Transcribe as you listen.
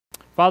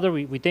Father,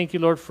 we thank you,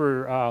 Lord,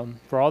 for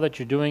all that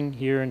you're doing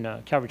here in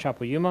Calvary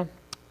Chapel, Yuma,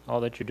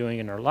 all that you're doing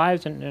in our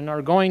lives and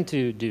are going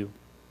to do.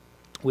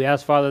 We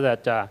ask, Father,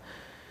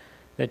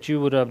 that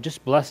you would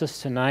just bless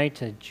us tonight,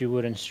 that you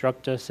would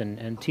instruct us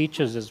and teach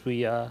us as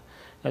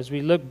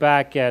we look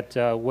back at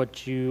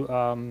what you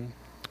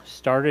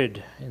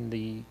started in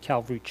the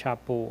Calvary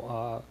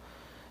Chapel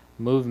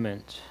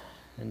movement.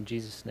 In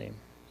Jesus' name,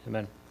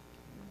 amen.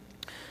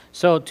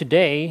 So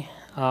today,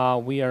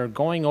 we are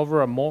going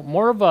over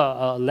more of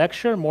a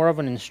lecture, more of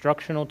an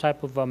instructional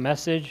type of a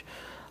message.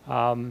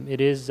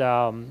 It is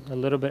a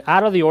little bit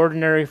out of the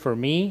ordinary for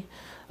me,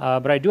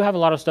 but I do have a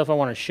lot of stuff I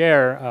want to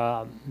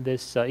share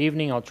this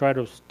evening. I'll try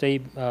to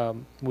stay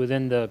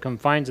within the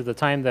confines of the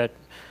time that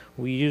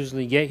we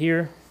usually get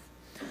here.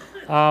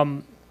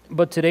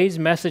 But today's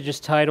message is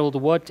titled,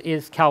 What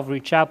is Calvary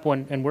Chapel?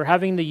 And we're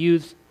having the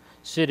youth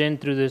sit in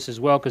through this as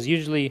well, because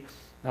usually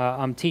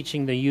I'm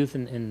teaching the youth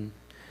in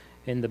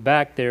the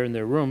back there in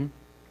their room.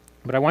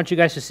 But I want you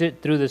guys to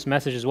sit through this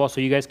message as well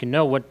so you guys can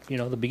know what,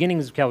 the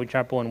beginnings of Calvary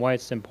Chapel and why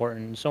it's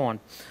important and so on.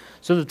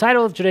 So the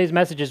title of today's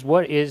message is,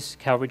 What is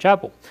Calvary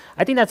Chapel?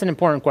 I think that's an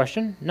important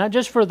question, not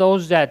just for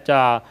those that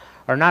are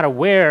not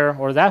aware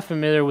or that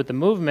familiar with the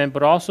movement,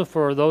 but also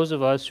for those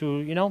of us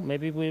who,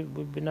 maybe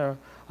we've been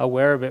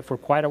aware of it for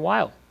quite a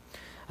while.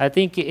 I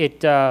think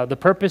the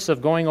purpose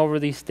of going over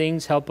these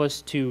things help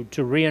us to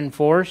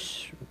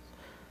reinforce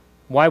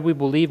why we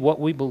believe what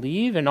we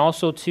believe, and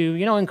also to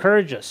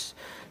encourage us.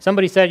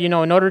 Somebody said, in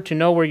order to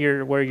know where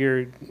you're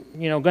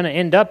going to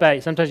end up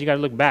at, sometimes you got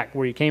to look back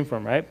where you came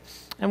from, right?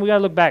 And we got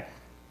to look back.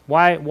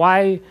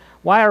 Why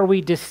are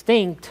we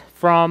distinct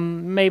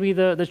from maybe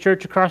the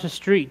church across the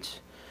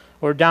street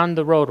or down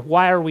the road?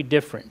 Why are we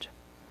different?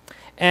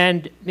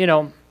 And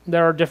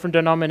there are different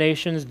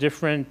denominations,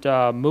 different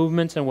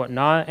movements and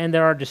whatnot, and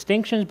there are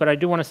distinctions. But I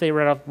do want to say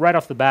right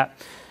off the bat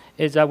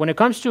is that when it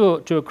comes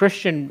to a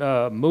Christian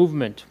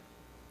movement,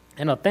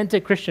 an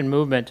authentic Christian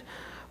movement,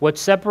 what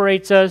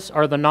separates us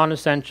are the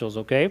non-essentials,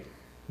 okay?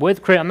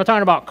 I'm not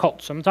talking about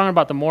cults. I'm talking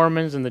about the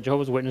Mormons and the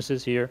Jehovah's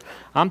Witnesses here.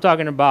 I'm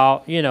talking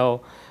about,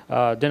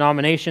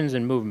 denominations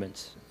and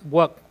movements.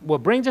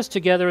 What brings us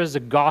together is the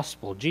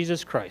gospel,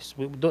 Jesus Christ.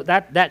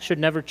 That should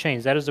never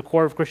change. That is the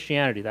core of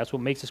Christianity. That's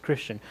what makes us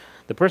Christian.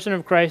 The person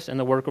of Christ and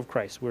the work of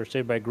Christ. We're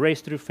saved by grace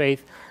through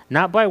faith,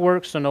 not by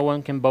works, so no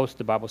one can boast,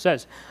 the Bible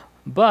says.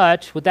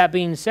 But with that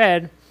being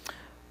said,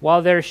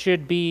 while there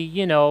should be,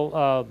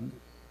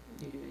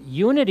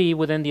 unity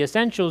within the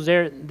essentials,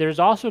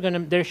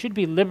 there should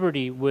be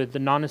liberty with the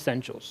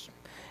non-essentials.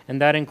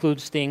 And that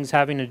includes things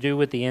having to do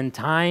with the end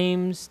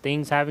times,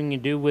 things having to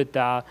do with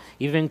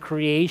even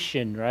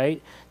creation,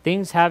 right?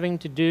 Things having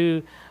to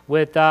do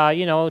with,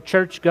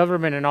 church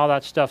government and all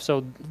that stuff.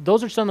 So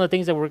those are some of the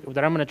things that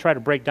I'm going to try to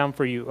break down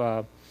for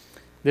you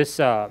this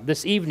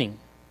evening.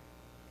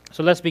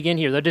 So let's begin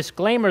here. The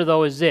disclaimer,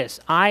 though, is this.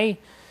 I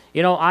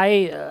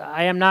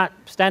am not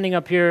standing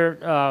up here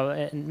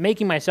and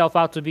making myself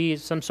out to be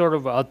some sort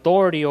of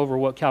authority over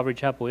what Calvary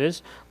Chapel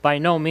is. By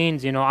no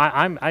means,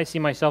 I see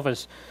myself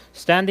as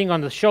standing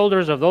on the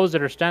shoulders of those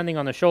that are standing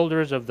on the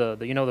shoulders of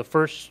the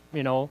first,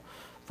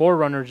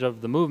 forerunners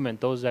of the movement,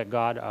 those that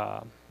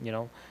God,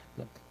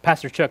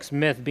 Pastor Chuck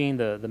Smith being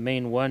the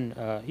main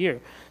one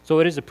here. So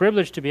it is a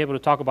privilege to be able to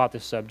talk about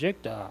this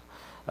subject.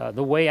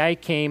 The way I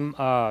came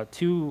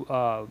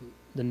to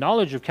the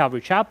knowledge of Calvary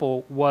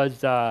Chapel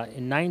was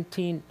in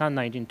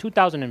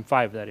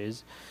 2005, that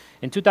is.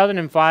 In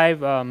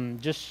 2005,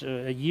 just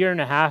a year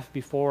and a half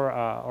before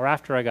or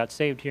after I got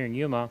saved here in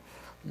Yuma,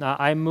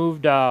 I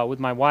moved with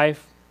my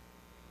wife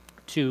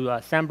to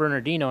San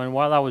Bernardino. And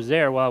while I was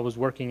there, while I was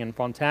working in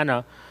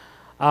Fontana,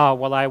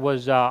 while I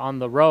was on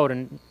the road,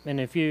 and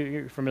if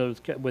you're familiar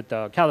with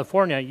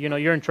California,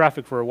 you're in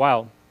traffic for a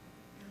while.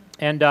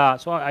 And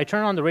so I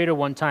turned on the radio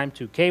one time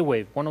to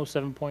K-Wave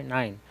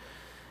 107.9.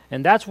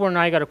 And that's when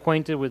I got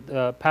acquainted with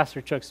Pastor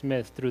Chuck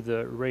Smith through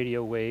the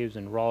radio waves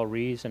and raw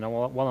reads. And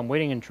while I'm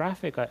waiting in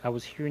traffic, I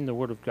was hearing the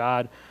Word of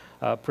God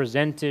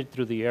presented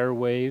through the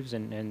airwaves.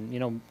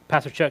 And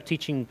Pastor Chuck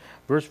teaching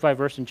verse by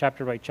verse and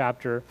chapter by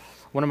chapter.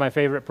 One of my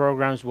favorite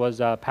programs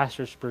was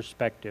Pastor's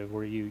Perspective,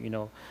 where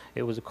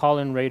it was a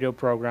call-in radio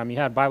program. You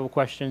had Bible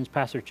questions.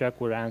 Pastor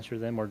Chuck would answer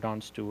them, or Don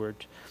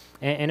Stewart.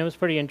 And it was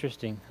pretty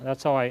interesting.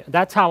 That's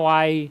how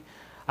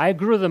I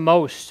grew the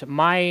most.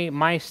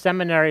 My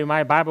seminary,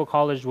 my Bible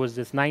college was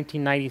this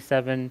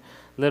 1997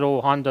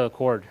 little Honda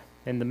Accord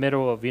in the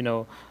middle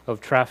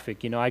of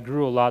traffic. I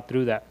grew a lot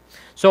through that.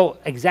 So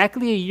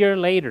exactly a year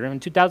later, in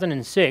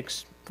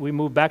 2006, we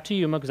moved back to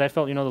Yuma because I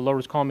felt, the Lord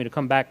was calling me to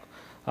come back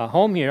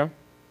home here.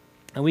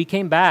 And we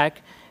came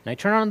back, and I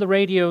turn on the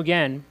radio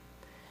again,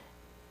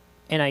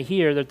 and I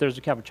hear that there's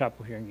a Calvary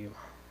Chapel here in Yuma.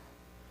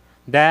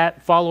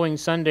 That following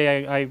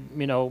Sunday,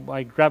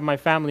 I grabbed my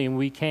family and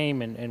we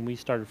came and we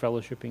started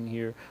fellowshipping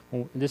here.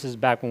 This is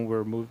back when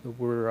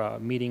we're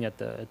meeting at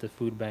the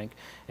food bank.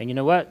 And you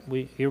know what?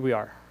 Here we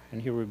are,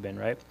 and here we've been,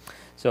 right?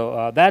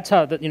 So that's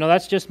how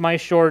that's just my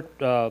short,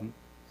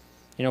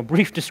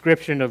 brief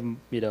description of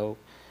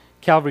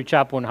Calvary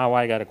Chapel and how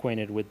I got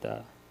acquainted with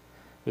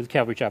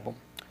Calvary Chapel.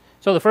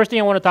 So the first thing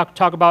I want to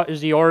talk about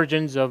is the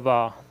origins of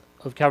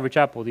Calvary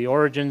Chapel, the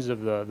origins of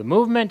the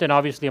movement, and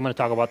obviously I'm going to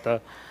talk about the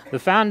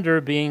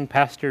founder being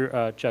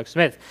Pastor Chuck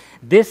Smith.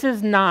 This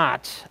is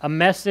not a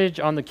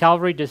message on the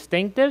Calvary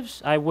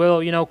distinctives. I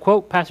will,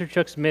 quote Pastor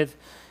Chuck Smith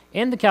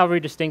in the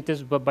Calvary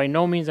distinctives, but by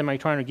no means am I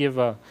trying to give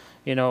a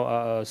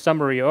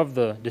summary of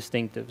the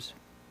distinctives.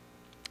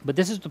 But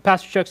this is what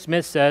Pastor Chuck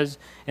Smith says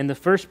in the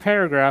first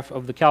paragraph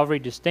of the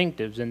Calvary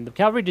distinctives, and the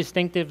Calvary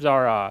distinctives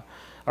are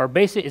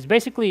it's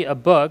basically a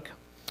book.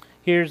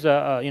 Here's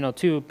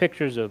two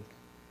pictures of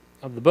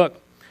the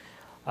book.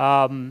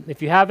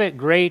 If you have it,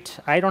 great.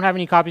 I don't have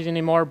any copies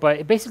anymore, but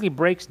it basically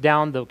breaks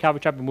down the Calvary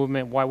Chapel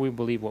movement, why we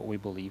believe what we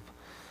believe.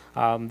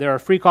 There are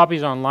free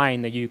copies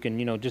online that you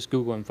can just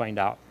Google and find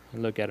out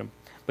and look at them.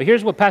 But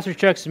here's what Pastor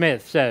Chuck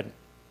Smith said.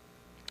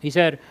 He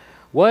said,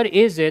 "What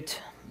is it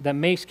that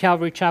makes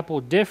Calvary Chapel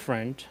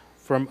different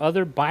from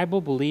other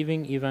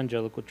Bible-believing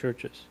evangelical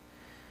churches?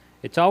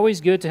 It's always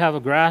good to have a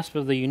grasp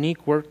of the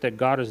unique work that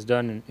God has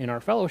done in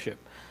our fellowship.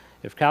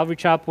 If Calvary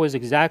Chapel is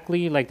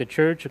exactly like the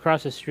church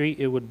across the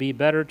street, it would be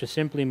better to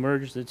simply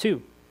merge the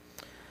two.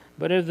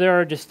 But if there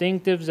are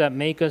distinctives that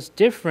make us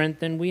different,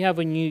 then we have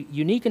a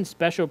unique and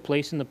special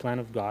place in the plan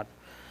of God.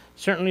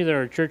 Certainly there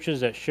are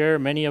churches that share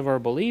many of our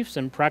beliefs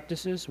and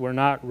practices. We're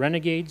not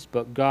renegades,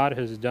 but God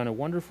has done a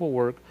wonderful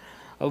work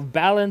of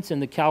balance in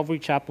the Calvary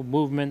Chapel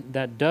movement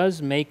that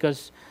does make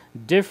us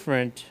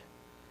different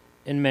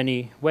in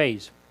many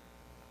ways."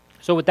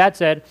 So with that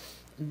said,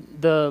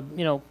 the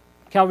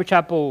Calvary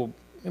Chapel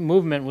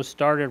movement was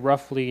started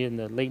roughly in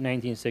the late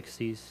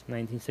 1960s,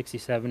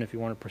 1967 if you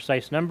want a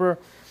precise number.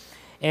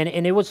 And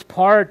it was a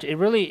part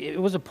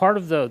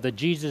of the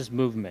Jesus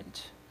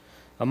movement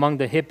among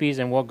the hippies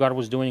and what God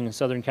was doing in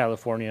Southern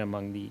California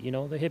among the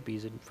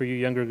hippies. And for you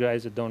younger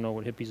guys that don't know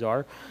what hippies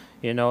are,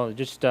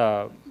 just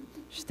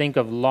think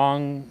of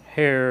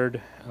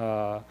long-haired,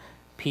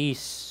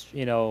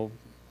 peace-loving,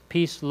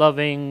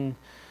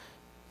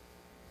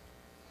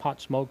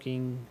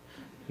 pot-smoking,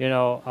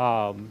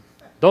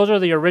 those are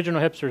the original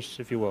hipsters,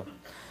 if you will.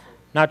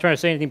 Not trying to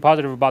say anything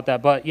positive about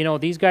that, but,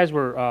 these guys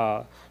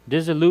were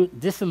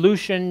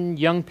disillusioned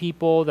young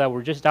people that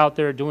were just out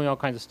there doing all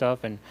kinds of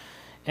stuff, and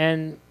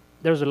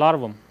there's a lot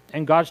of them.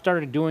 And God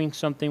started doing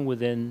something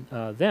within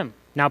them.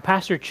 Now,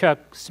 Pastor Chuck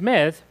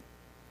Smith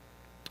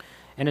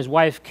and his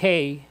wife,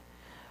 Kay,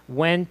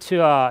 went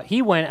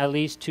at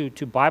least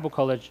to Bible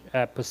college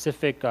at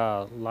Pacific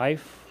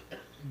Life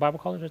Bible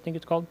College, I think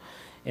it's called,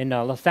 in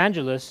Los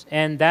Angeles,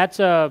 and that's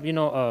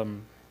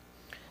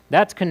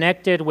that's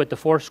connected with the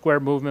Foursquare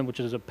movement, which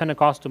is a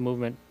Pentecostal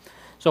movement.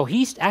 So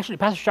Pastor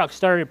Chuck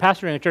started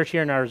pastoring a church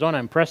here in Arizona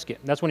in Prescott.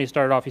 That's when he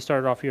started off. He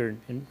started off here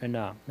in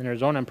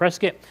Arizona in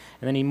Prescott,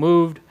 and then he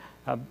moved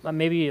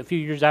maybe a few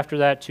years after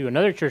that to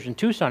another church in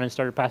Tucson and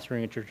started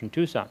pastoring a church in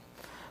Tucson.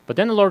 But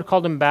then the Lord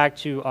called him back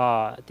to,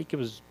 I think it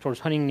was towards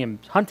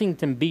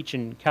Huntington Beach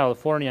in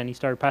California, and he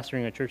started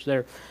pastoring a church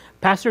there.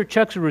 Pastor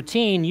Chuck's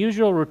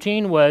usual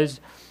routine was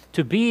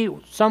to be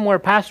somewhere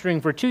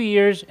pastoring for 2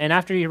 years, and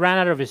after he ran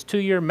out of his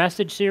 2-year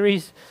message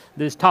series,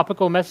 this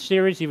topical message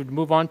series, he would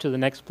move on to the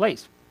next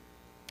place.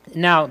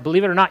 Now,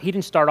 believe it or not, he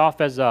didn't start off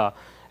as a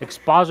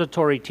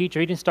expository teacher.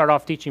 He didn't start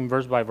off teaching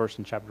verse by verse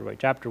and chapter by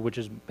chapter, which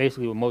is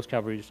basically what most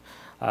Calvaries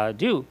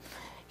do.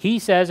 He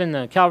says in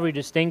the Calvary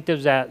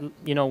Distinctives that,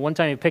 one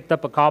time he picked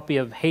up a copy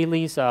of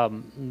Haley's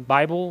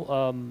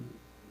Bible,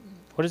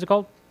 what is it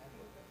called?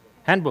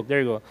 Handbook, there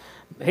you go.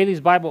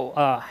 Haley's Bible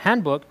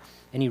handbook,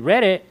 and he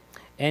read it,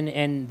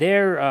 and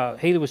there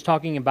Haley was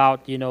talking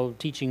about,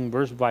 teaching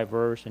verse by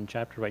verse and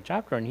chapter by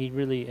chapter, and he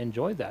really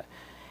enjoyed that.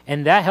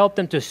 And that helped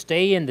him to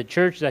stay in the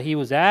church that he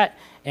was at,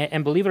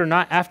 and believe it or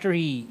not, after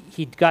he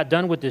got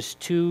done with this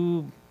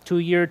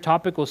two-year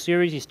topical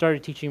series, he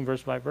started teaching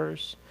verse by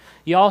verse.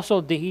 He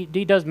also,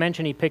 he does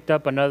mention he picked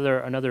up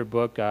another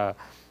book.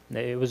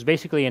 It was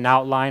basically an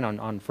outline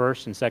on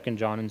 1st and 2nd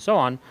John and so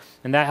on,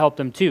 and that helped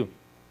him too.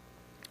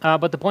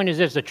 But the point is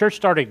this, the church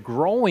started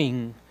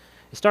growing.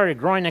 It started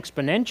growing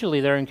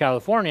exponentially there in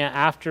California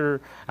after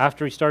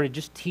he started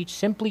just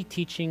simply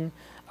teaching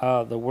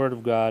the Word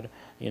of God,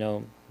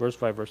 verse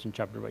by verse and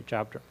chapter by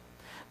chapter.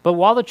 But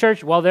while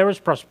there was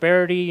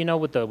prosperity,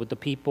 with the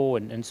people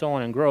and so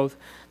on and growth,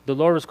 the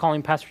Lord was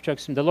calling Pastor Chuck.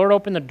 The Lord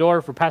opened the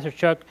door for Pastor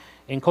Chuck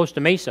in Costa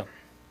Mesa.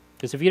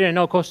 Because if you didn't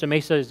know, Costa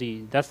Mesa is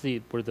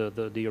where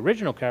the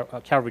original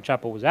Calvary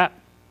Chapel was at.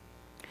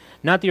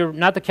 Not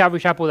the Calvary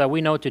Chapel that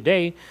we know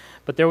today,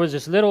 but there was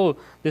this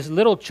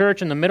little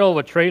church in the middle of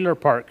a trailer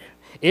park.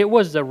 It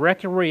was the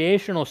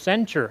recreational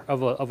center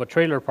of a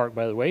trailer park,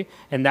 by the way,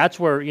 and that's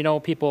where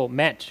people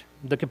met.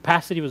 The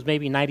capacity was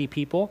maybe 90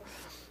 people,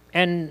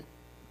 and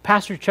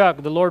Pastor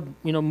Chuck, the Lord,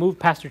 moved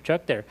Pastor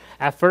Chuck there.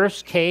 At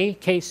first,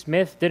 Kay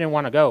Smith didn't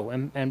want to go,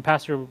 and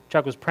Pastor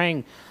Chuck was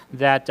praying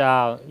that,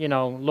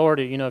 Lord,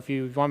 if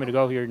you want me to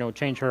go here,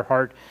 change her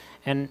heart,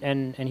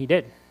 and he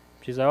did.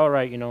 She's like, all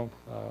right,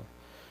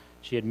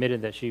 she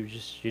admitted that she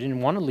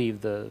didn't want to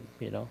leave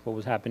what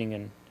was happening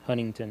in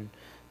Huntington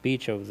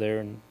Beach over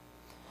there,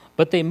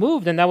 but they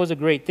moved, and that was a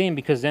great thing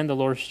because then the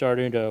Lord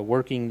started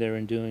working there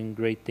and doing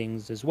great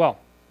things as well.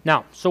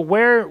 Now, so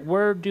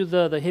where do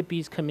the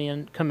hippies come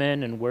in,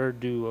 and where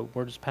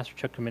does Pastor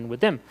Chuck come in with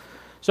them?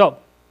 So,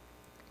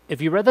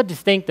 if you read the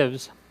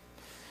distinctives,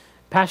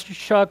 Pastor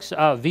Chuck's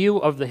view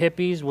of the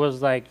hippies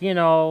was like,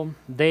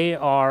 they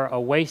are a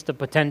waste of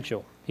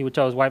potential. He would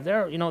tell his wife,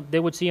 they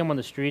would see him on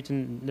the streets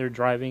and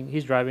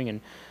he's driving,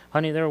 and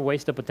honey, they're a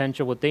waste of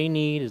potential. What they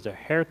need is a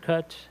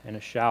haircut and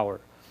a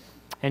shower.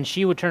 And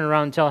she would turn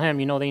around and tell him,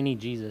 they need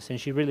Jesus. And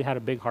she really had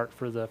a big heart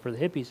for the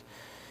hippies.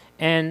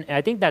 And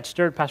I think that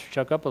stirred Pastor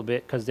Chuck up a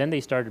bit, because then they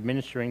started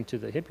ministering to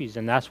the hippies,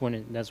 and that's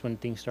when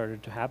things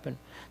started to happen.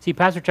 See,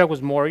 Pastor Chuck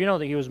was more,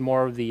 he was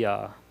more of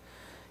the,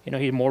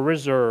 he's more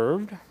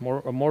reserved,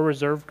 a more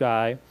reserved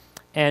guy.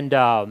 And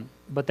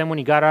but then when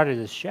he got out of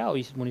his shell,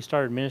 when he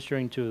started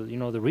ministering to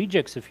the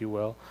rejects, if you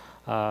will,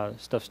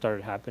 stuff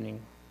started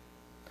happening.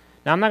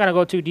 Now, I'm not going to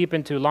go too deep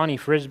into Lonnie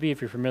Frisbee,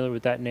 if you're familiar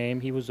with that name.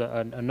 He was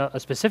a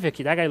specific,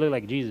 that guy looked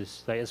like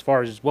Jesus, like, as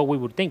far as what we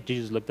would think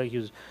Jesus looked like. He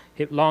was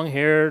long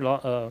hair,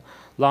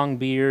 long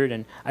beard,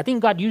 and I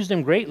think God used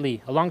him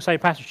greatly alongside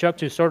Pastor Chuck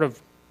to sort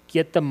of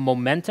get the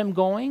momentum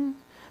going.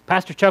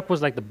 Pastor Chuck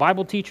was like the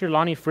Bible teacher.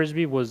 Lonnie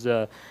Frisbee was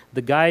the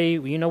guy,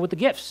 with the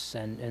gifts,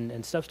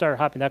 and stuff started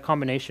happening. That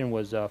combination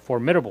was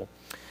formidable,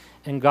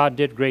 and God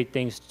did great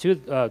things through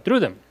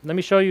them. Let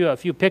me show you a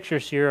few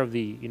pictures here of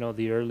the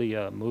early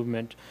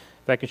movement.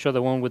 If I can show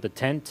the one with the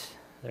tent,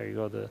 there you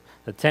go.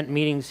 The tent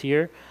meetings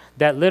here.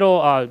 That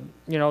little,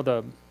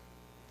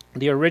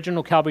 the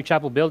original Calvary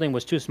Chapel building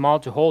was too small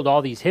to hold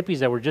all these hippies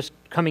that were just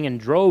coming in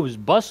droves,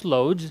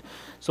 busloads.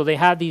 So they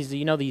had these,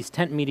 these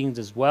tent meetings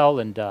as well,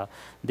 and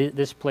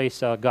this place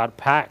got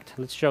packed.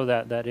 Let's show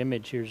that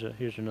image. Here's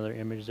another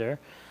image there.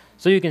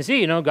 So you can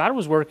see, God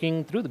was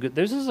working through the good.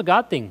 This is a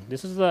God thing.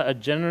 This is a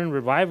genuine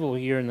revival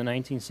here in the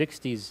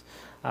 1960s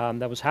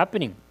that was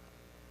happening.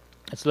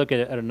 Let's look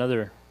at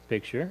another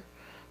picture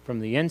from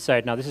the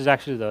inside. Now, this is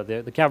actually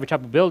the Calvary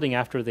Chapel building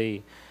after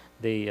they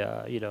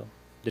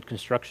did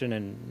construction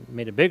and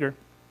made it bigger.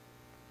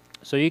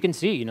 So you can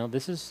see,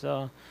 this is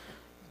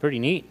pretty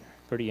neat,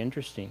 pretty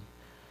interesting.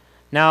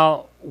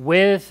 Now,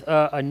 with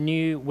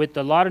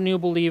a lot of new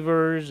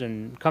believers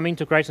and coming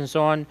to Christ and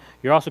so on,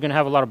 you're also going to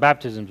have a lot of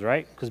baptisms,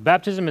 right? Because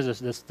baptism is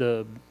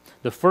the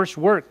first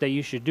work that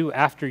you should do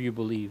after you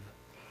believe.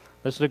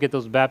 Let's look at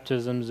those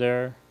baptisms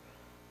there.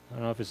 I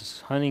don't know if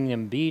it's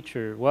Huntington Beach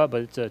or what,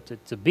 but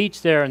it's a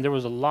beach there, and there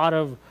was a lot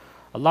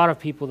of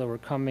people that were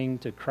coming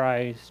to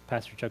Christ.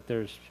 Pastor Chuck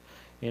there's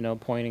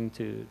pointing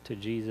to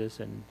Jesus,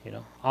 and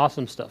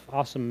awesome stuff,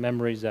 awesome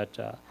memories that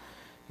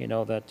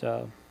that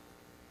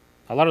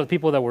a lot of the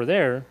people that were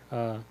there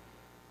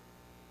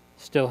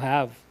still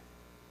have.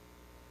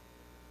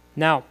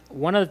 Now,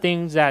 one of the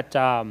things that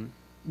I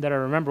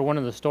remember, one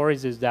of the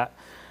stories is that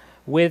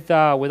with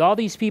all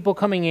these people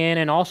coming in,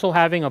 and also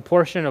having a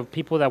portion of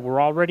people that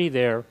were already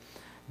there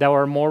that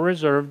were more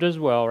reserved as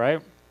well, right?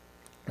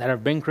 That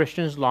have been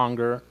Christians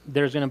longer,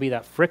 there's going to be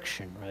that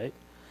friction, right?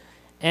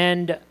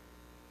 And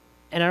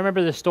I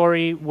remember the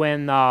story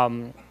when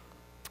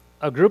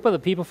a group of the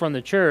people from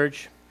the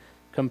church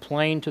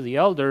complained to the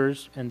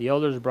elders, and the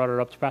elders brought it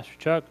up to Pastor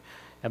Chuck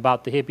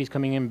about the hippies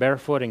coming in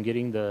barefoot and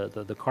getting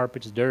the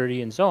carpets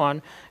dirty and so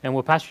on. And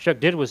what Pastor Chuck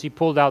did was he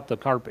pulled out the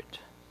carpet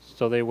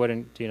so they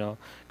wouldn't,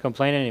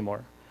 complain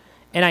anymore.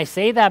 And I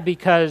say that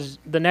because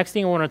the next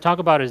thing I want to talk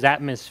about is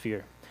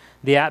atmosphere.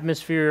 The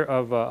atmosphere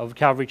of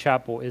Calvary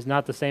Chapel is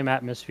not the same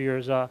atmosphere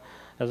as a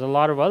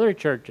lot of other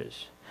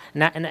churches.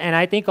 And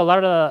I think a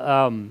lot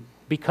of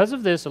because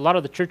of this, a lot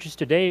of the churches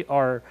today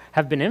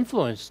have been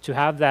influenced to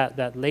have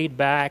that laid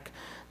back,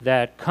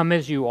 that come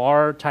as you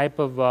are type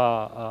of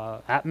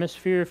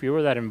atmosphere, if you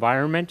were that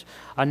environment,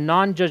 a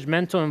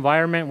non-judgmental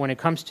environment when it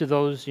comes to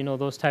those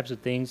those types of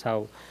things,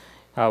 how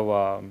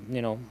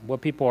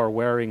what people are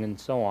wearing and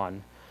so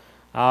on.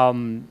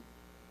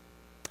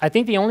 I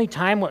think the only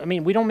time,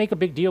 we don't make a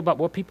big deal about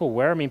what people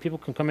wear. People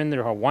can come in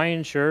their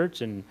Hawaiian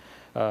shirts and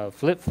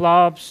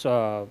flip-flops,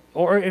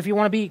 or if you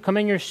want to come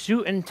in your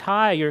suit and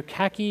tie, your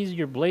khakis,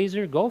 your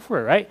blazer, go for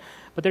it, right?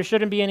 But there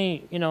shouldn't be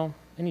any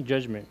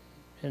judgment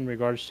in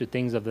regards to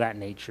things of that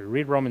nature.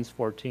 Read Romans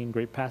 14,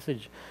 great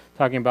passage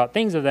talking about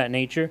things of that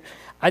nature.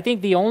 I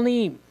think the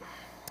only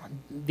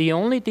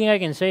thing I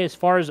can say as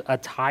far as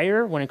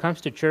attire when it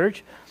comes to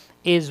church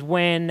is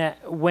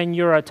when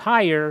your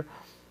attire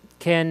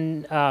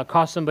can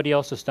cause somebody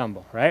else to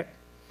stumble, right?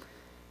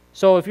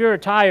 So if your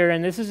attire,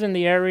 and this is in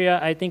the area,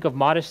 I think, of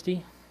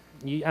modesty.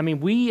 Since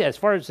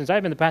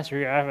I've been the pastor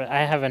here,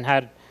 I haven't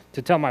had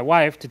to tell my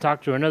wife to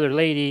talk to another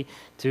lady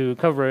to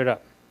cover it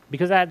up,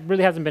 because that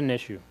really hasn't been an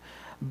issue.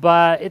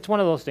 But it's one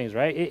of those things,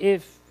 right?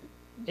 If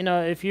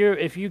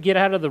you get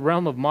out of the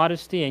realm of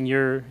modesty and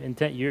you're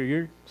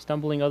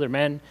stumbling other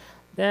men,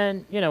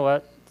 then you know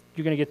what,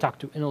 you're going to get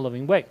talked to in a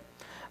loving way.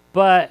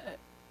 But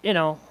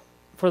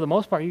for the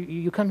most part,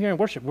 you come here and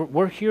worship.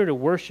 We're here to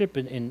worship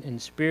in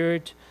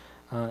spirit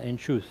and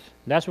truth.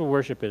 That's what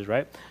worship is,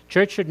 right?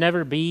 Church should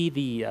never be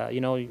the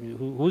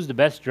who's the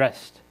best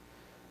dressed.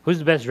 Who's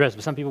the best dressed?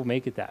 But some people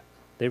make it that.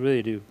 They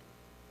really do.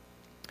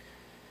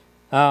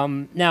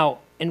 Now,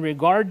 in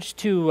regards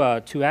to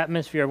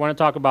atmosphere, I want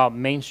to talk about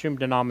mainstream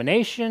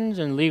denominations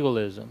and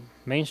legalism.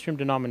 Mainstream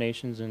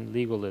denominations and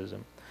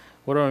legalism.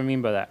 What do I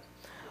mean by that?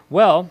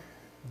 Well,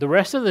 the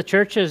rest of the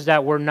churches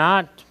that were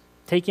not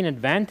taking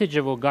advantage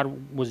of what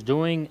God was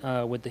doing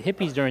with the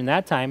hippies during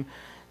that time,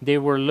 they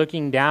were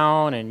looking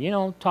down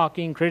and,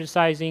 talking,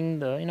 criticizing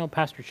the,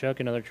 Pastor Chuck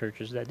and other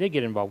churches that did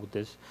get involved with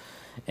this.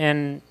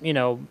 And,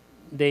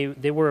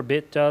 they were a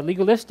bit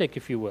legalistic,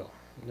 if you will.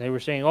 They were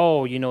saying,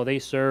 oh, they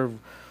serve,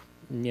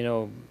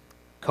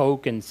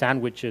 Coke and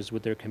sandwiches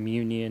with their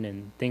communion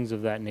and things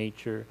of that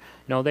nature.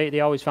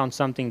 They always found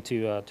something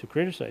to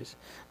criticize.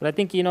 But I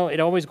think, it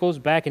always goes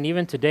back, and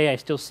even today I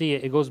still see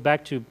it. It goes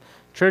back to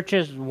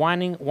churches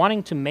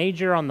wanting to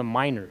major on the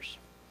minors.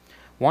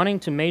 Wanting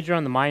to major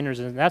on the minors,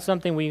 and that's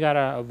something we got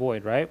to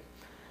avoid, right?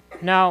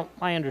 Now,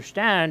 I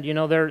understand,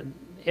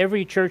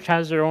 every church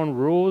has their own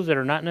rules that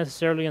are not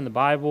necessarily in the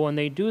Bible, and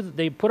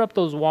they put up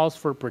those walls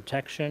for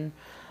protection.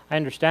 I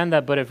understand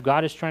that, but if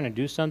God is trying to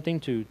do something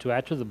to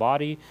add to the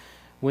body,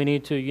 we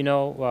need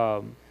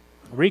to,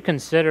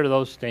 reconsider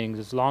those things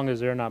as long as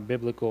they're not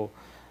biblical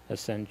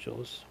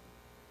essentials.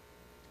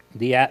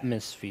 The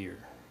atmosphere,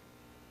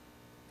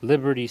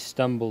 liberty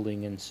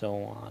stumbling, and so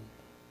on.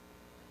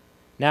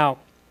 Now,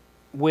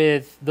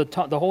 with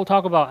the whole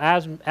talk about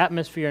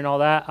atmosphere and all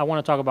that, I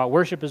want to talk about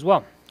worship as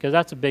well, because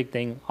that's a big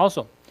thing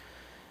also.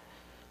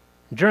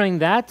 During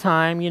that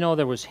time,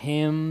 there was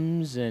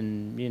hymns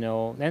and,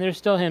 and there's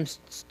still hymns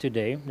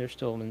today. There's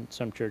still in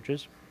some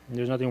churches.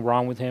 There's nothing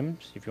wrong with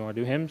hymns. If you want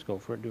to do hymns, go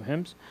for it, do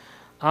hymns.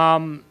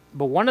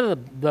 But one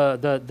of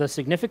the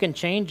significant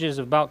changes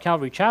about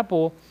Calvary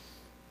Chapel,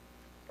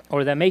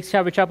 or that makes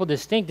Calvary Chapel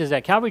distinct, is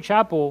that Calvary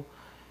Chapel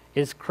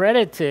is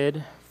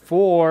credited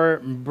for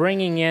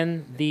bringing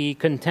in the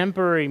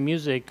contemporary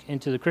music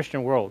into the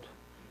Christian world.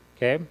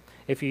 Okay?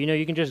 If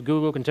you can just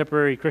Google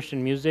contemporary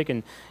Christian music,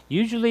 and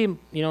usually,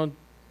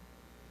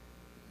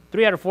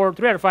 3 out of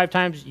 5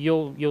 times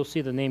you'll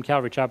see the name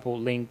Calvary Chapel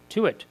linked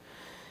to it.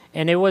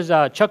 And it was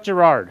Chuck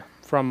Girard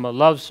from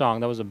Love Song.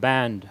 That was a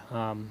band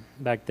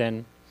back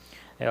then,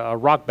 a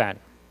rock band,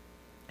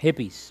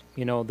 hippies.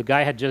 The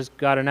guy had just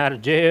gotten out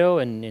of jail,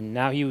 and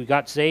now he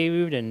got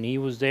saved, and he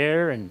was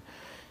there, and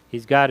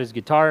he's got his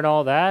guitar and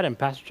all that. And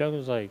Pastor Chuck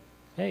was like,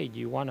 "Hey, do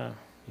you wanna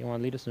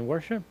lead us in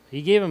worship?"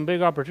 He gave him a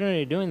big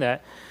opportunity doing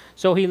that.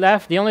 So he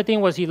left. The only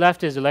thing was he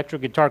left his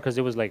electric guitar because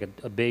it was like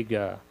a big.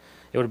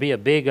 It would be a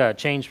big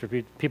change for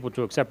people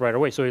to accept right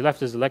away. So he left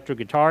his electric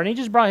guitar, and he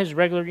just brought his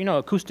regular,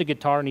 acoustic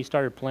guitar, and he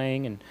started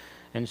playing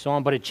and so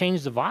on. But it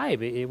changed the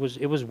vibe. It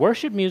was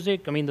worship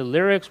music. I mean, the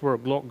lyrics were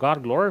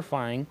God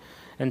glorifying,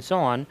 and so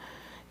on.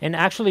 And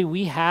actually,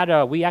 we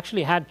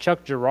actually had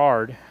Chuck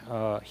Girard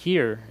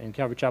here in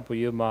Calvary Chapel,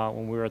 Yuma,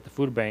 when we were at the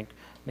food bank,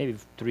 maybe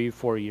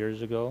 3-4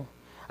 years ago.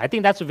 I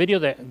think that's a video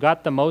that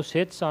got the most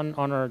hits on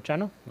our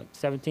channel, like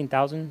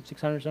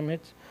 17,600 some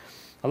hits.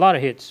 A lot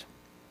of hits.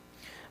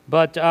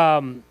 But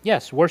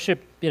yes,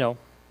 worship,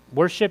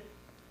 worship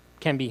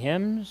can be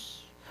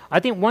hymns. I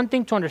think one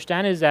thing to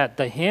understand is that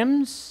the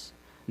hymns,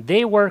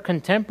 they were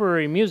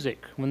contemporary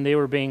music when they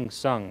were being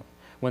sung.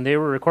 When they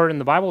were recorded in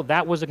the Bible,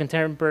 that was the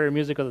contemporary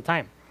music of the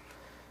time.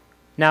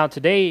 Now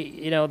today,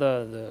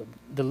 the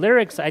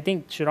lyrics, I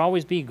think, should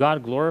always be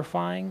God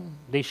glorifying.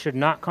 They should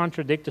not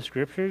contradict the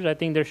scriptures. I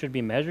think there should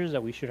be measures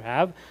that we should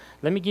have.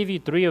 Let me give you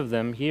 3 of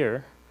them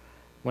here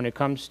when it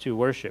comes to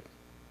worship.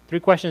 3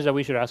 questions that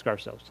we should ask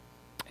ourselves.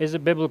 Is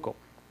it biblical?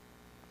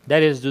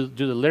 That is, do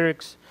the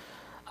lyrics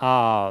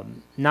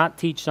not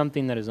teach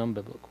something that is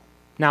unbiblical?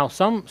 Now,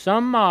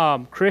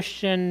 some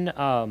Christian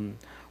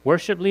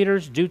worship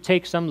leaders do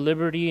take some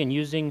liberty in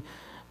using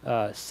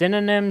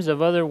synonyms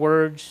of other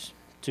words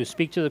to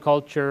speak to the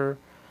culture.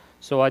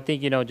 So I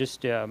think,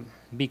 just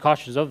be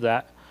cautious of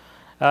that.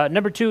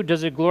 Number 2,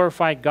 does it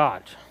glorify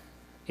God?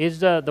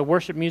 Is the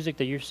worship music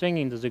that you're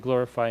singing, does it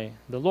glorify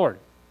the Lord?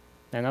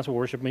 And that's what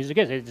worship music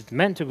is. It's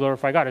meant to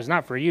glorify God. It's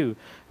not for you.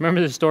 Remember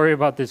the story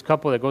about this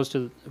couple that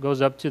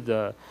goes up to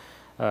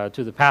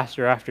the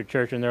pastor after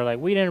church, and they're like,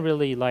 "We didn't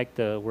really like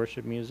the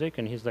worship music,"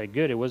 and he's like,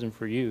 "Good, it wasn't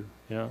for you.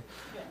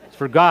 It's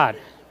for God.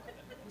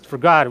 It's for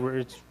God.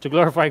 It's to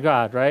glorify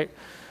God, right?"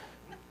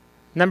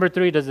 Number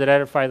 3, does it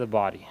edify the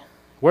body?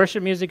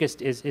 Worship music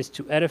is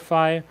to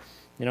edify,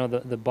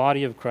 the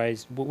body of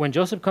Christ. When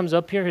Joseph comes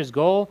up here, his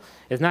goal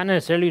is not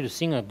necessarily to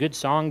sing a good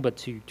song, but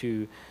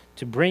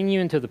to bring you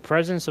into the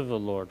presence of the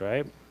Lord,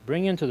 right?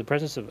 Bring you into the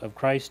presence of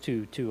Christ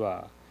to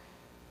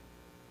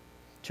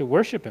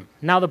worship Him.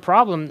 Now the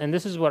problem, and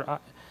this is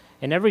what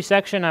in every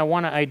section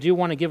I do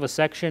want to give a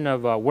section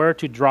of where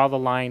to draw the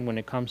line when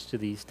it comes to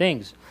these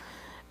things,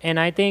 and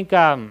I think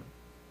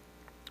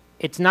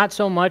it's not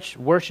so much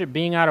worship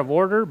being out of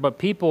order,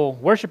 but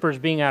worshipers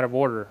being out of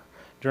order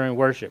during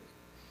worship.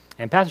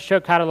 And Pastor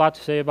Chuck had a lot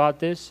to say about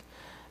this,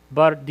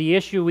 but the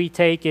issue we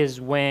take is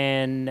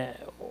when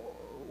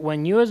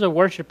you as a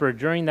worshiper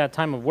during that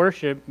time of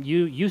worship,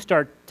 you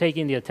start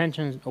taking the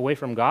attention away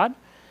from God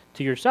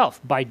to yourself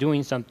by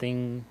doing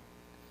something,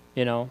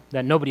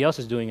 that nobody else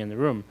is doing in the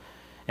room.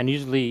 And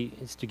usually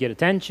it's to get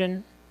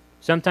attention,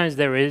 Sometimes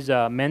there is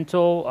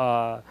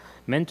mental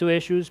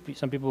issues.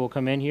 Some people will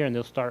come in here and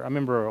they'll start. I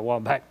remember a while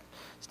back,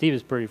 Steve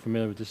is pretty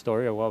familiar with this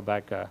story. A while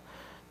back, a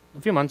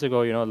few months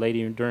ago, a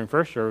lady during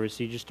first service,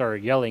 she just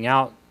started yelling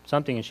out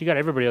something, and she got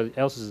everybody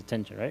else's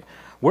attention. Right?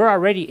 We're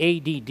already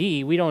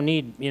ADD. We don't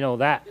need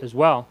that as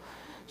well.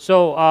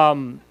 So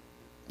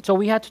so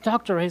we had to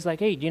talk to her. He's like,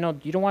 hey, you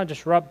don't want to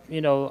disrupt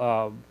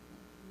the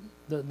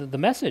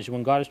message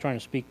when God is trying to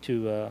speak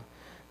to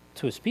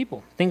his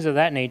people, things of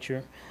that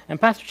nature.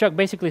 And Pastor Chuck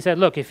basically said,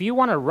 look, if you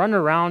want to run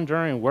around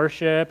during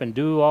worship and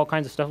do all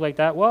kinds of stuff like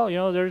that, well,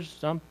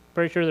 I'm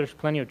pretty sure there's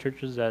plenty of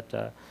churches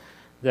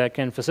that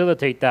can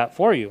facilitate that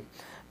for you.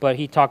 But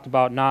he talked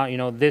about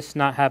this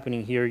not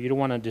happening here. You don't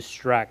want to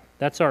distract.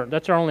 That's our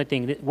only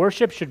thing.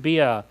 Worship should be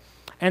and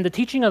the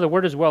teaching of the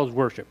word as well as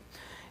worship.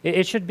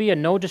 It should be a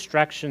no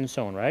distraction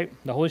zone, right?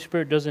 The Holy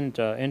Spirit doesn't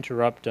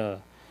interrupt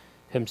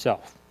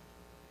himself.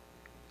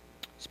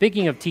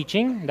 Speaking of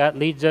teaching, that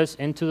leads us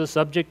into the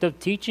subject of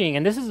teaching.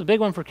 And this is a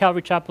big one for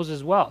Calvary Chapels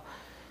as well.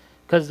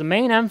 Because the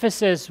main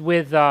emphasis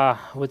with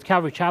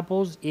Calvary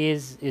Chapels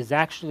is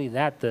actually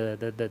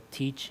the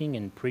teaching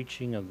and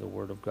preaching of the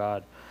Word of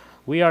God.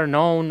 We are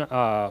known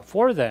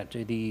for that,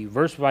 the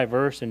verse by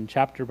verse and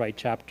chapter by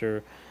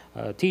chapter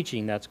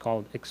teaching. That's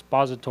called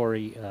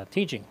expository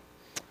teaching.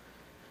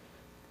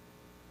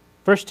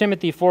 1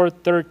 Timothy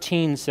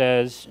 4:13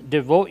 says,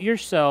 devote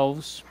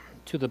yourselves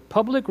to the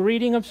public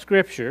reading of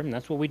Scripture, and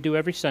that's what we do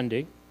every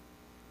Sunday,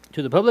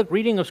 to the public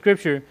reading of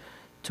Scripture,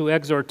 to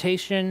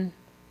exhortation,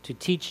 to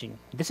teaching.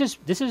 This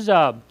is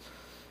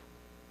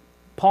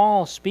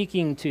Paul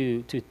speaking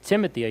to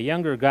Timothy, a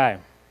younger guy.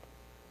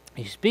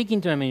 He's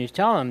speaking to him and he's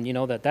telling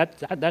him,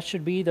 that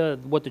should be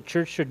what the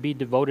church should be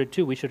devoted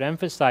to. We should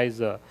emphasize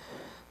the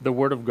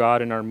Word of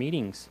God in our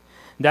meetings.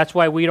 That's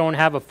why we don't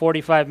have a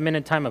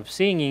 45-minute time of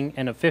singing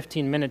and a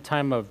 15-minute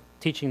time of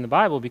teaching the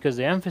Bible, because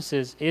the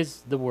emphasis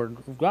is the Word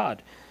of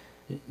God.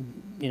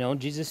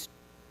 Jesus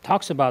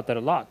talks about that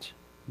a lot.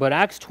 But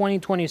Acts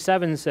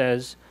 20:27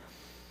 says,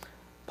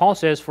 Paul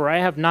says, for I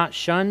have not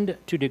shunned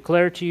to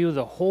declare to you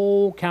the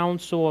whole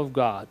counsel of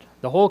God.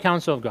 The whole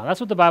counsel of God.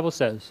 That's what the Bible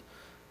says.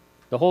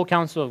 The whole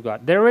counsel of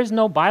God. There is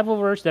no Bible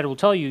verse that will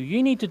tell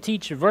you need to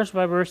teach verse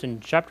by verse and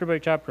chapter by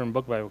chapter and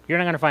book by book. You're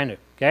not going to find it,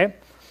 okay?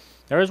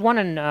 There is one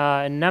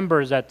in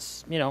Numbers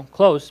that's,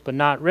 close, but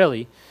not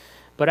really.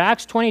 But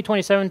Acts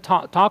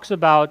 20:27 talks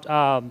about,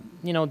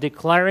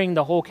 declaring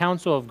the whole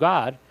counsel of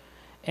God.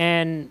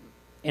 And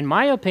in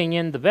my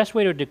opinion, the best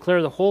way to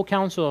declare the whole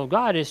counsel of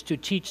God is to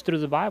teach through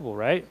the Bible,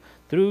 right?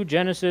 Through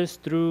Genesis,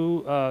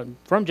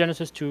 from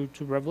Genesis to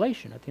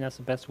Revelation. I think that's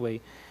the best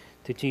way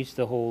to teach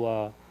the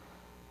whole,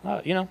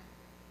 the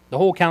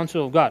whole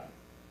counsel of God.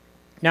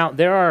 Now,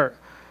 there are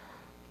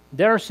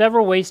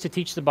several ways to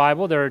teach the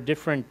Bible. There are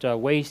different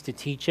ways to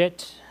teach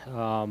it.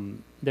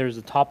 There's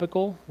a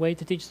topical way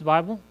to teach the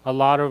Bible. A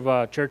lot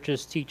of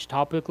churches teach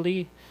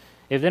topically.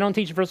 If they don't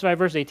teach verse by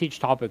verse, they teach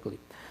topically.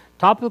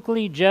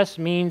 Topically just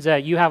means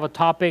that you have a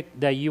topic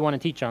that you want to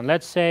teach on.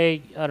 Let's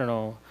say, I don't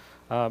know,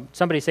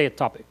 somebody say a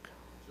topic.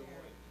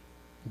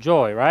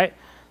 Joy, right?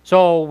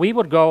 So we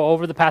would go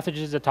over the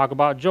passages that talk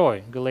about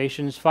joy.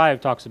 Galatians 5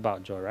 talks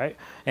about joy, right?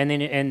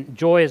 And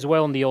joy as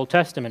well in the Old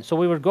Testament. So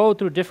we would go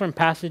through different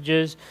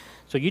passages.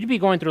 So you'd be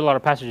going through a lot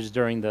of passages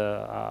during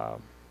the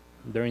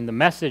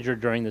message or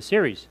during the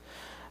series.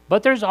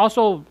 But there's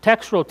also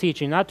textual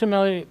teaching. Not too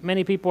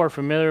many people are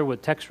familiar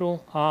with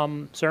textual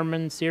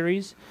sermon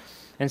series.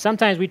 And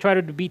sometimes we try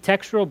to be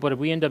textual, but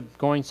we end up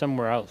going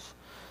somewhere else.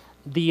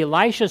 The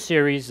Elisha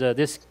series,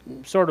 this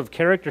sort of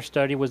character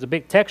study, was a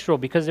big textual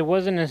because it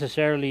wasn't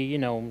necessarily,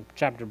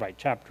 chapter by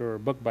chapter or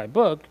book by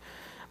book,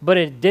 but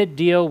it did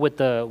deal with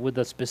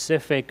the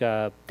specific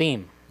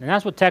theme. And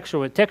that's what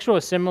textual is. Textual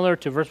is similar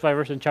to verse by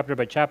verse and chapter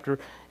by chapter,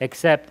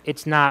 except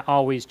it's not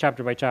always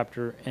chapter by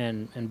chapter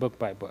and book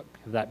by book,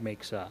 if that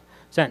makes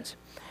sense.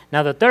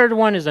 Now, the third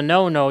one is a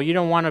no-no. You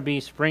don't want to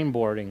be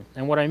springboarding.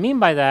 And what I mean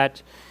by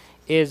that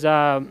is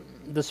the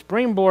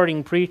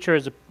springboarding preacher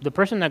is the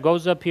person that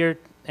goes up here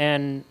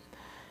and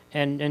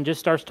just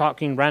starts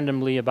talking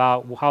randomly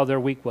about how their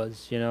week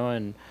was,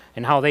 and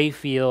how they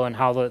feel and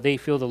how they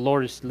feel the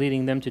Lord is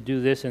leading them to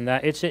do this and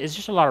that. It's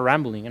just a lot of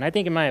rambling. And I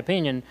think, in my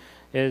opinion,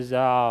 is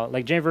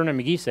like J. Vernon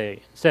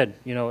McGee said,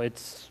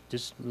 it's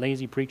just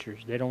lazy preachers.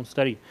 They don't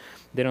study.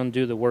 They don't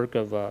do the work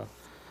of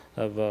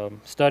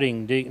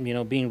studying,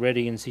 being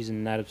ready in season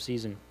and out of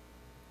season.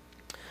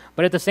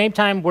 But at the same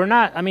time, we're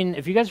not. I mean,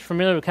 if you guys are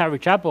familiar with Calvary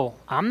Chapel,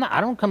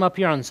 I don't come up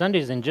here on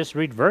Sundays and just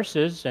read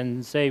verses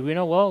and say,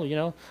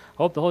 I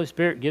hope the Holy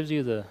Spirit gives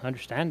you the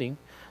understanding.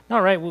 No,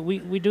 right?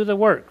 We do the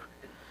work.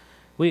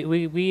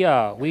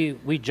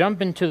 We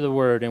jump into the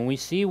Word and we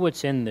see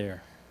what's in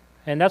there.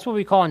 And that's what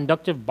we call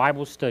inductive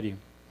Bible study.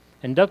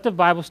 Inductive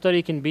Bible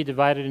study can be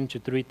divided into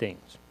three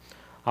things: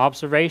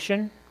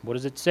 observation, What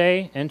does it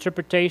say?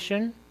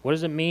 Interpretation. What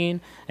does it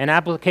mean? And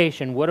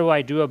application. What do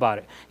I do about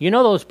it? You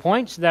know those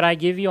points that I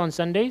give you on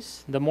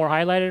Sundays, the more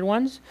highlighted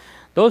ones?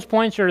 Those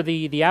points are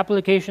the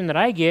application that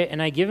I get,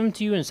 and I give them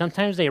to you, and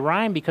sometimes they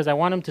rhyme because I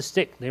want them to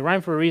stick. They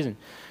rhyme for a reason.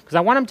 Because I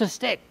want them to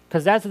stick,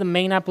 because that's the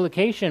main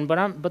application.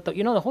 But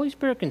the Holy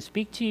Spirit can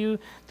speak to you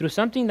through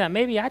something that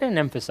maybe I didn't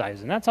emphasize,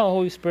 and that's how the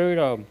Holy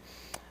Spirit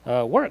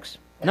works.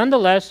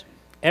 Nonetheless,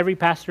 every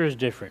pastor is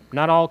different.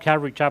 Not all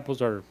Calvary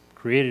chapels are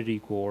created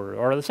equal or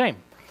are the same.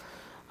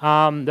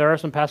 There are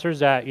some pastors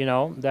that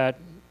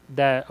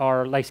that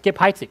are like Skip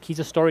Heitzig. He's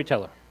a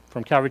storyteller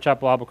from Calvary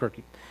Chapel,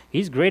 Albuquerque.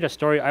 He's great at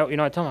story.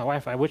 I tell my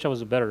wife, I wish I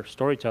was a better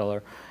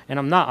storyteller, and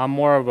I'm not. I'm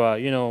more of a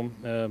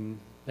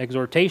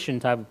exhortation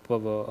type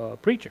of a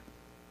preacher.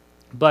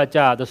 But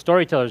the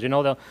storytellers,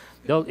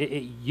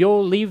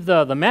 you'll leave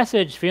the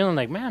message feeling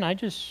like, man, I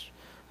just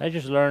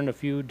learned a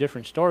few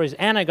different stories,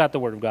 and I got the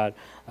Word of God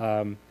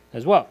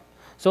as well.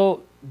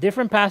 So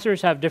different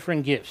pastors have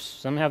different gifts.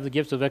 Some have the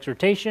gifts of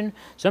exhortation.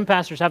 Some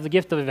pastors have the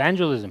gift of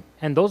evangelism.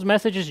 And those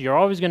messages, you're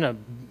always going to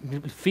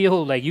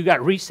feel like you got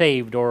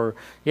resaved, or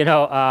you're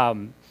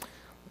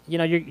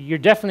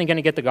definitely going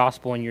to get the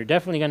gospel, and you're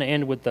definitely going to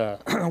end with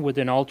with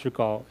an altar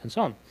call and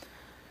so on.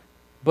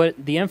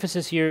 But the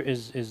emphasis here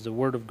is the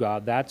Word of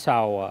God. That's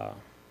what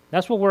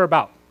we're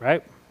about,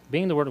 right?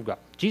 Being the Word of God.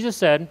 Jesus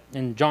said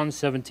in John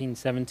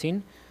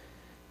 17:17,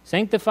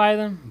 sanctify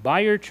them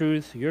by your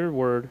truth. Your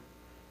word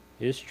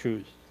is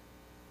truth.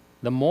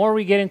 The more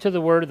we get into the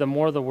Word, the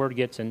more the Word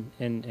gets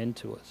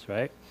into us,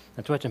 right?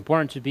 That's why it's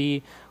important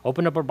to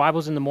open up our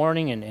Bibles in the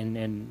morning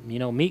and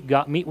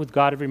meet with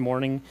God every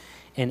morning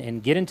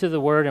and get into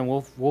the Word, and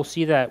we'll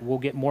see that we'll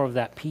get more of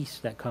that peace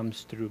that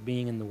comes through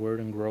being in the Word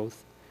and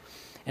growth.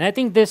 And I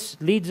think this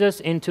leads us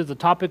into the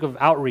topic of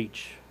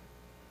outreach.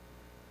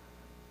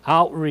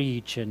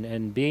 Outreach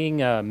and being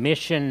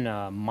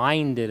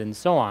mission-minded and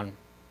so on.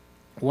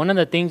 One of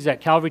the things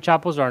that Calvary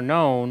chapels are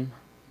known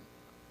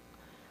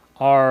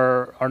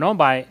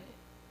by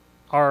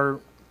are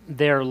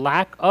their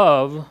lack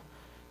of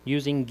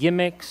using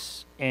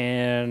gimmicks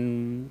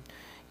and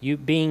you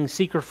being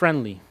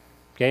seeker-friendly.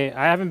 Okay,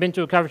 I haven't been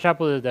to a Calvary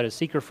chapel that is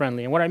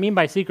seeker-friendly. And what I mean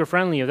by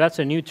seeker-friendly, if that's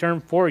a new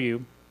term for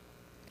you,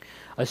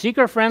 a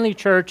seeker-friendly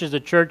church is a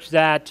church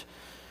that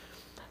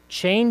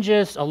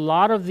changes a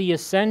lot of the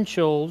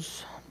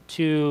essentials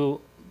to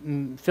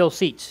fill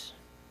seats.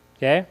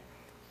 Okay,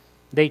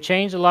 they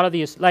change a lot of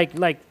these. Like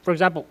for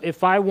example,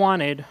 if I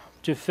wanted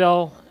to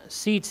fill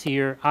seats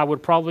here, I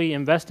would probably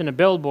invest in a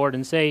billboard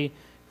and say,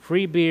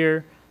 free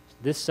beer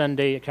this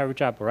Sunday at Calvary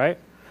Chapel, right?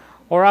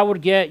 Or I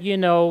would get,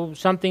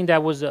 something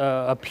that was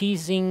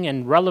appeasing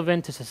and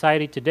relevant to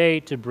society today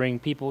to bring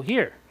people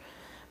here.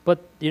 But,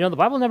 the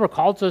Bible never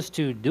calls us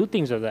to do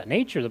things of that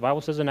nature. The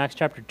Bible says in Acts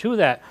chapter 2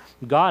 that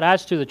God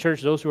adds to the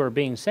church those who are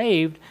being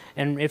saved.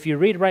 And if you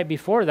read right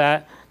before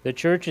that, the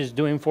church is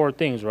doing 4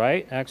 things,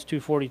 right? Acts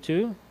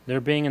 2:42. They're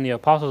being in the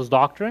apostles'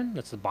 doctrine.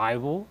 That's the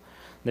Bible.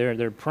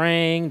 They're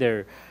praying.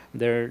 They're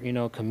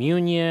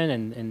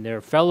communion and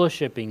they're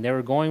fellowshipping. They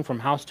were going from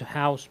house to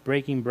house,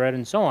 breaking bread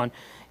and so on.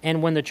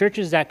 And when the church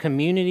is that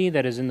community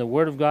that is in the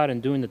Word of God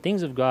and doing the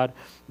things of God,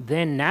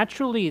 then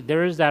naturally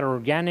there is that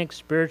organic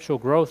spiritual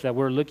growth that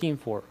we're looking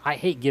for. I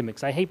hate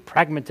gimmicks. I hate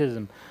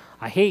pragmatism.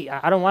 I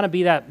don't want to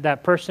be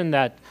that person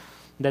that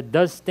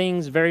does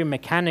things very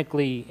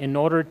mechanically in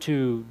order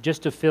to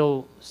just to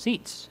fill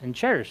seats and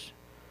chairs.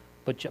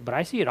 But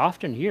I see it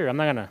often here. I'm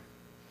not gonna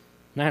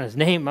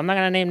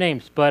name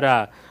names, but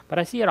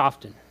I see it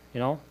often.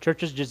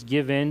 Churches just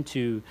give in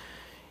to,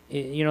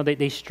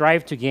 they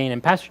strive to gain.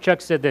 And Pastor Chuck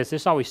said this.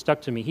 This always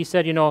stuck to me. He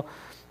said,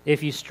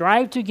 if you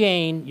strive to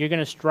gain, you're going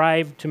to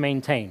strive to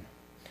maintain.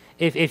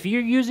 If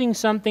you're using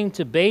something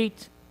to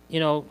bait,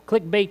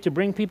 clickbait to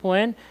bring people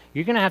in,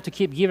 you're going to have to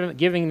keep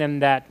giving them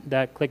that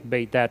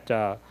clickbait,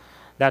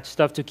 that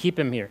stuff to keep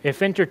them here.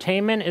 If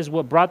entertainment is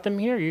what brought them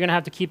here, you're going to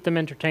have to keep them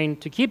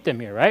entertained to keep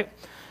them here, right?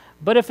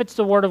 But if it's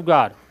the Word of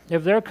God,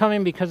 if they're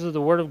coming because of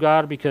the Word of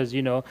God, because,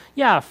 a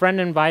friend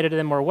invited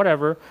them or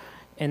whatever,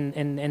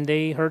 and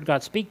they heard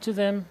God speak to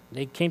them,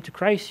 they came to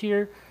Christ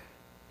here,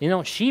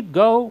 sheep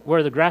go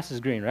where the grass is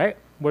green, right?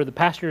 Where the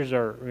pastures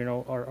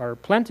are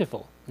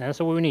plentiful. And that's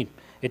what we need.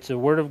 It's the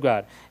Word of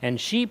God. And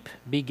sheep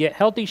beget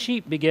healthy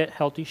sheep.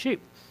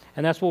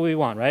 And that's what we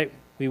want, right?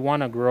 We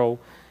want to grow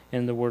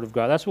in the Word of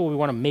God. That's what we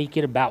want to make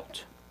it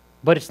about.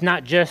 But it's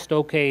not just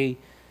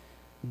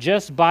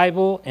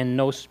Bible and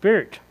no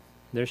Spirit.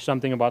 There's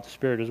something about the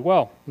Spirit as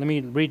well. Let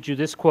me read you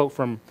this quote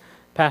from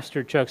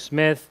Pastor Chuck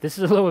Smith. This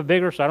is a little bit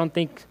bigger, so I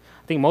think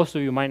most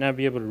of you might not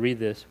be able to read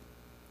this.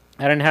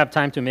 I didn't have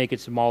time to make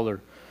it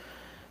smaller.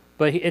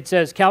 But it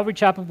says, Calvary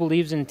Chapel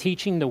believes in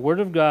teaching the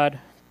Word of God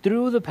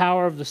through the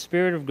power of the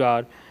Spirit of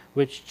God,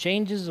 which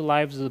changes the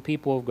lives of the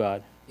people of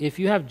God. If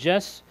you have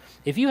just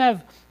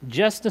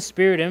the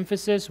Spirit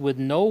emphasis with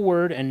no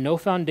Word and no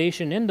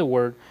foundation in the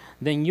Word,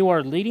 then you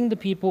are leading the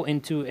people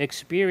into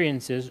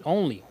experiences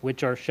only,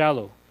 which are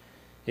shallow.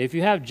 If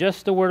you have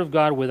just the Word of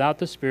God without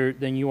the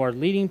Spirit, then you are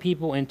leading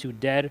people into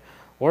dead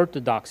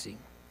orthodoxy.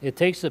 It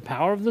takes the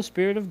power of the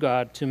Spirit of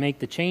God to make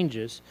the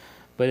changes,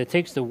 but it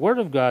takes the Word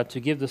of God to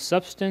give the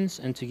substance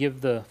and to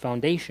give the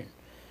foundation.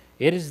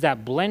 It is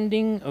that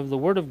blending of the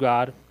Word of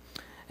God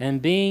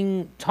and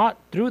being taught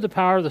through the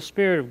power of the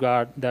Spirit of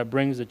God that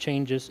brings the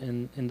changes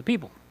in the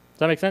people. Does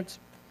that make sense?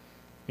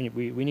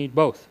 We need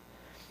both.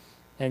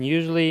 And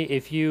usually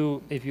if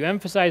you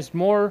emphasize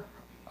more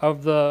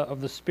of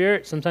the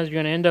Spirit, sometimes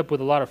you're going to end up with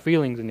a lot of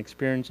feelings and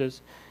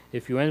experiences.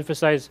 If you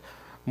emphasize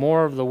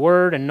more of the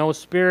Word and no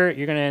Spirit,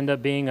 you're going to end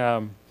up being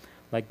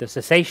like the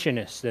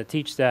cessationists that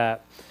teach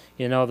that,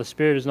 the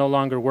Spirit is no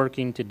longer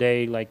working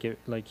today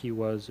like he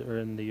was or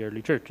in the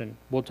early church. And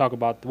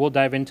we'll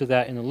dive into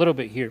that in a little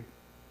bit here.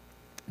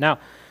 Now,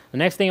 the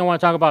next thing I want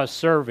to talk about is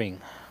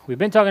serving. We've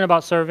been talking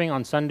about serving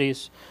on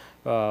Sundays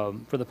for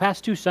the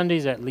past 2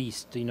 Sundays at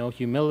least,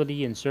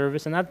 humility and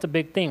service, and that's a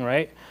big thing,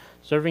 right?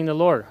 Serving the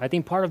Lord. I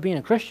think part of being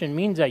a Christian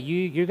means that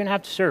you're going to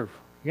have to serve.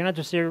 You're going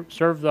to have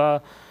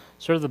to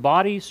serve the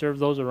body, serve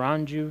those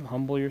around you,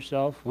 humble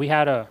yourself. We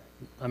have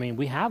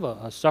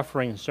a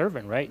suffering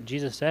servant, right?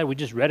 Jesus said, we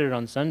just read it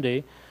on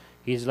Sunday.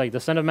 He's like, the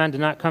Son of Man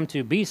did not come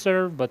to be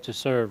served, but to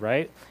serve,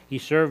 right? He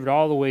served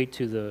all the way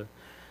to the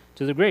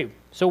grave.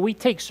 So we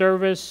take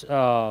service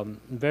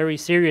very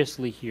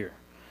seriously here.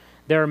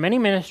 There are many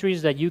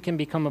ministries that you can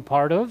become a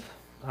part of.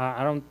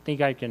 I don't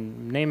think I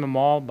can name them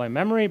all by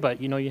memory,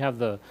 but you have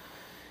the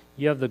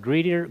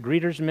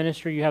greeters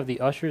ministry, you have the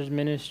ushers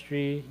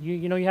ministry,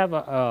 you have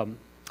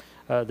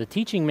the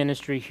teaching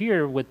ministry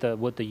here with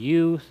the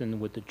youth and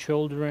with the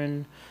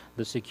children,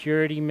 the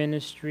security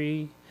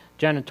ministry,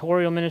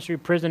 janitorial ministry,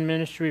 prison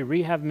ministry,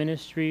 rehab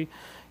ministry,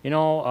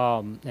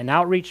 an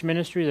outreach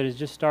ministry that is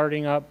just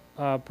starting up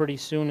pretty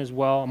soon as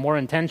well, a more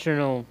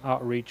intentional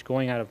outreach,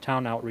 going out of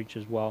town outreach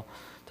as well,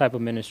 type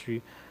of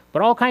ministry,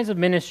 but all kinds of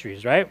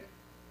ministries, right?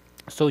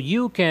 So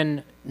you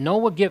can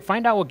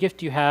find out what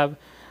gift you have,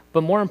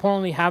 but more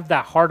importantly, have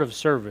that heart of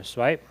service,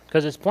 right?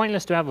 Because it's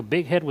pointless to have a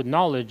big head with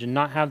knowledge and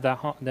not have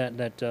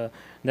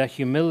that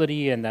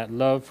humility and that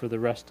love for the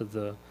rest of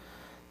the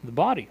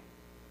body.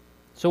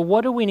 So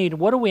what do we need?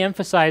 What do we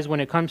emphasize when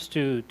it comes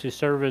to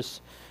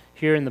service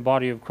here in the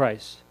body of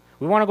Christ?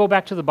 We want to go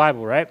back to the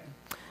Bible, right?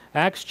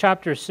 Acts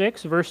chapter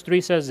 6, verse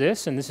 3 says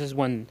this, and this is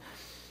when,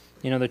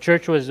 the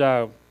church was,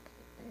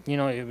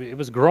 it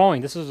was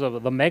growing. This is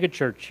the mega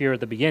church here at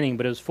the beginning,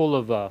 but it was full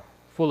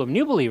of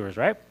new believers,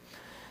 right?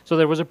 So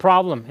there was a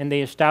problem, and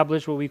they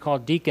established what we call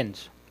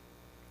deacons.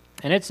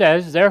 And it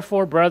says,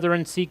 therefore,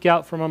 brethren, seek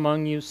out from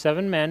among you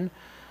 7 men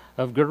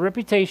of good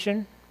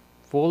reputation,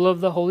 full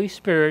of the Holy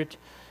Spirit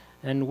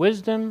and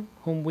wisdom,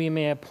 whom we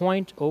may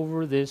appoint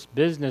over this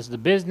business. The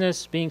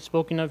business being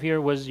spoken of here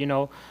was,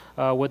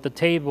 with the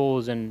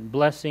tables and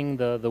blessing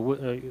the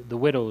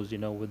widows,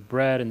 with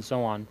bread and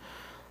so on.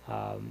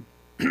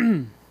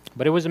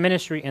 But it was a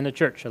ministry in the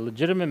church, a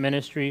legitimate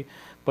ministry,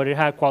 but it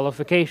had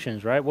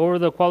qualifications, right? What were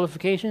the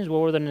qualifications? What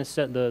were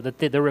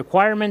the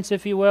requirements,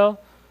 if you will?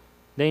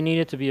 They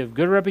needed to be of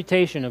good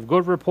reputation, of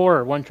good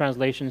rapport, one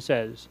translation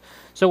says.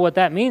 So what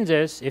that means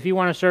is, if you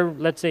want to serve,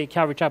 let's say,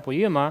 Calvary Chapel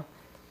Yuma,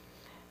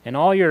 and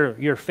all your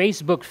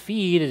Facebook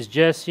feed is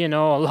just, a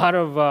lot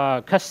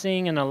of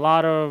cussing and a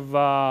lot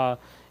of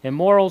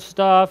immoral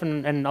stuff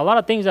and a lot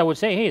of things that would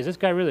say, hey, is this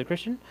guy really a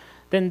Christian?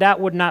 Then that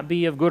would not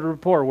be of good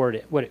rapport, would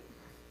it?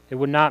 It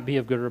would not be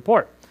of good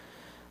report.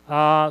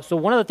 So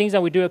one of the things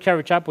that we do at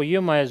Calvary Chapel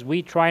Yuma is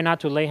we try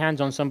not to lay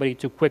hands on somebody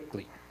too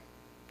quickly.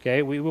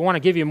 Okay, we want to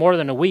give you more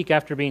than a week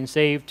after being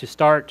saved to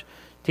start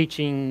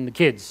teaching the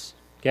kids.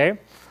 Okay,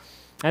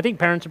 I think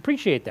parents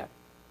appreciate that.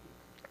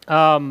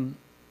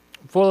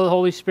 Full of the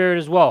Holy Spirit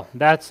as well.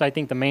 That's, I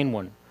think, the main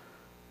one.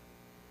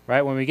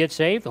 Right? When we get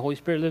saved, the Holy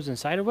Spirit lives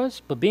inside of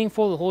us. But being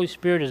full of the Holy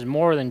Spirit is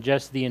more than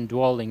just the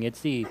indwelling.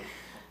 It's the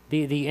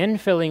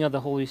infilling of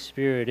the Holy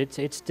Spirit.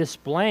 It's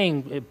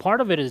displaying,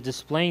 part of it is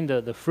displaying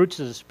the fruits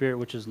of the Spirit,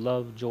 which is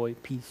love, joy,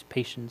 peace,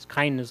 patience,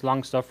 kindness,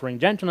 long-suffering,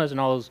 gentleness, and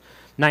all those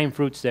 9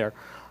 fruits there.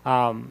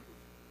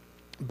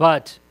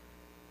 But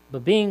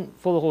being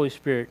full of the Holy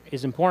Spirit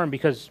is important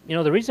because,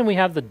 the reason we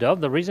have the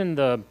dove, the reason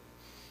the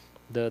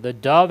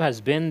dove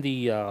has been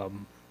the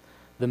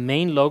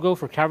main logo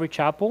for Calvary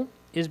Chapel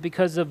is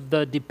because of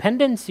the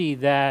dependency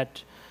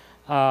that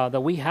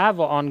we have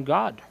on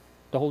God,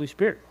 the Holy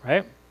Spirit,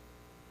 right?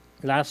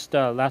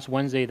 Last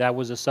Wednesday, that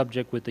was a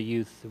subject with the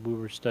youth. We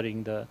were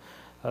studying the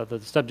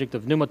subject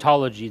of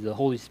pneumatology, the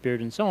Holy Spirit,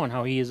 and so on.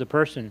 How He is a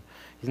person,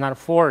 He's not a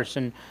force,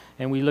 and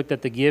we looked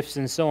at the gifts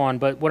and so on.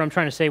 But what I'm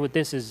trying to say with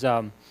this is,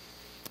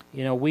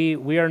 we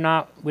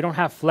don't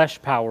have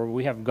flesh power.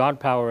 We have God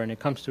power, and it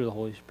comes through the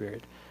Holy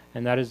Spirit,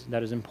 and that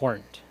is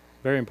important,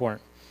 very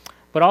important.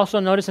 But also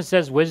notice it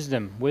says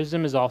wisdom.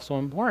 Wisdom is also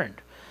important.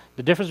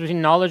 The difference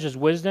between knowledge is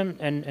wisdom,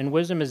 and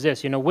wisdom is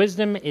this.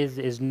 Wisdom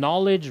is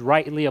knowledge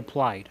rightly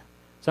applied.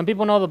 Some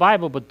people know the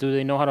Bible, but do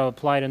they know how to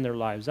apply it in their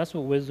lives? That's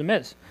what wisdom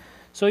is.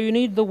 So you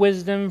need the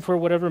wisdom for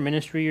whatever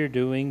ministry you're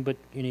doing, but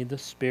you need the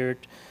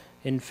Spirit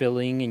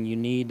infilling, and you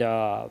need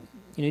to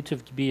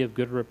be of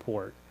good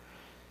report.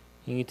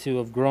 You need to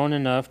have grown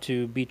enough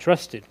to be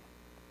trusted.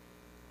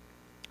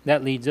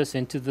 That leads us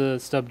into the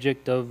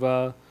subject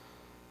of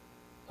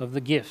of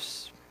the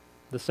gifts,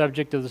 the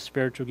subject of the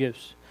spiritual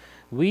gifts.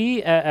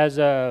 We, as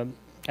a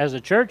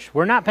church,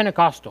 we're not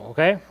Pentecostal,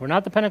 okay? We're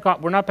not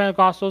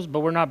Pentecostals,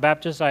 but we're not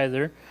Baptists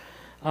either.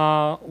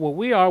 What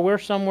we are, we're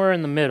somewhere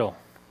in the middle.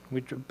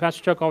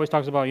 Pastor Chuck always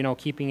talks about,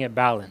 keeping it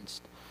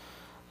balanced.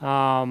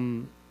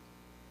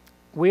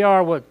 We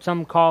are what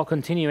some call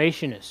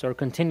continuationists or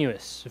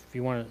continuous, if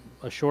you want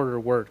a shorter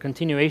word,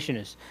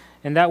 continuationists.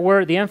 And that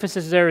word, the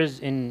emphasis there is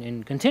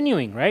in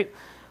continuing, right?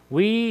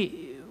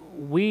 We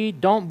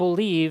don't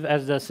believe,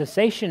 as the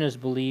cessationists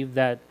believe,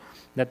 that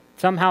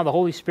somehow the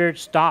Holy Spirit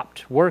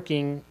stopped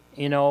working,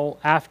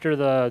 after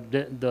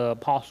the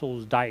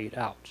apostles died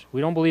out.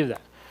 We don't believe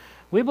that.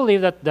 We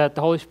believe that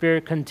the Holy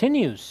Spirit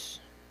continues.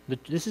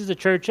 This is the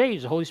church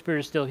age. The Holy Spirit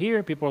is still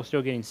here. People are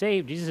still getting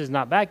saved. Jesus is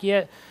not back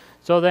yet.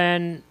 So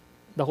then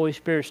the Holy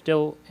Spirit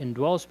still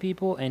indwells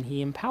people and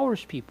He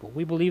empowers people.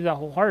 We believe that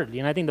wholeheartedly,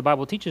 and I think the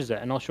Bible teaches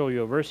that, and I'll show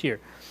you a verse here.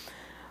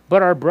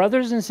 But our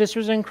brothers and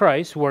sisters in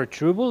Christ who are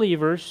true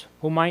believers,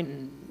 who might,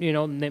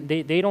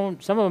 they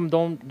don't, some of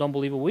them don't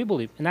believe what we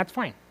believe, and that's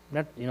fine.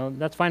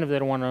 That's fine if they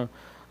don't want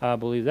to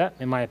believe that.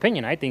 In my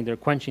opinion, I think they're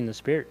quenching the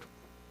Spirit.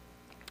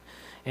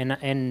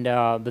 And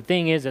the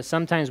thing is that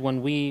sometimes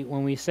when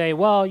we say,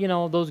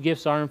 well, those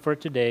gifts aren't for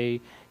today,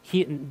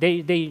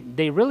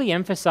 they really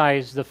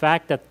emphasize the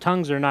fact that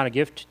tongues are not a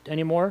gift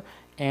anymore,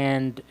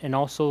 and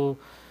also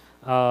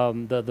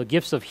the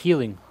gifts of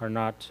healing are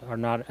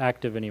not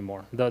active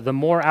anymore. The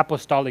more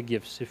apostolic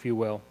gifts, if you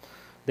will,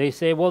 they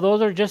say, well,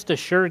 those are just the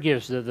sure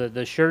gifts,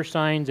 the sure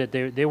signs that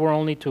they were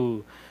only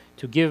to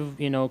give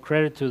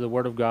credit to the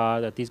Word of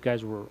God, that these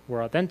guys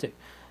were authentic.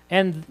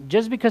 And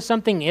just because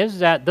something is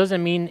that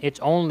doesn't mean it's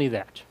only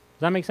that. Does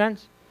that make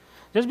sense?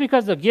 Just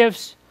because the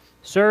gifts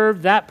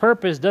serve that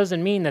purpose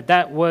doesn't mean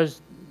that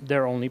was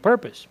their only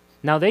purpose.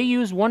 Now, they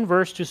use one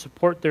verse to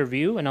support their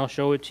view, and I'll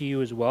show it to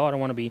you as well. I don't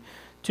want to be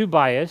too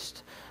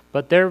biased,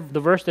 but the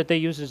verse that they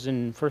use is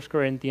in 1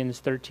 Corinthians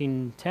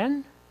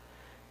 13:10.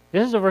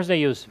 This is the verse they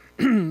use.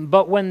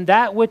 But when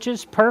that which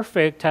is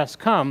perfect has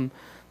come,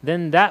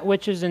 then that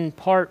which is in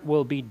part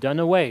will be done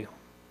away.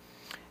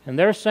 And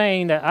they're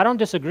saying that I don't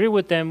disagree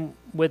with them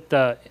with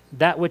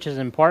that which is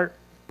in part.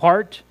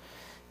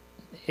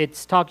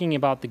 It's talking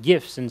about the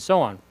gifts and so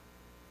on.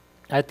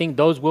 I think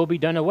those will be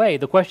done away.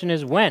 The question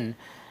is when.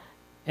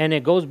 And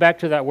it goes back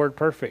to that word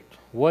perfect.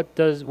 What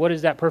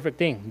is that perfect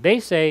thing? They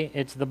say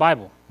it's the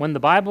Bible. When the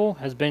Bible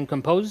has been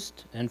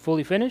composed and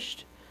fully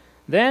finished,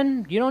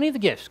 then you don't need the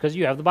gifts because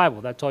you have the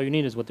Bible. That's all you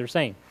need is what they're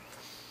saying.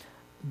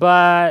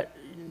 But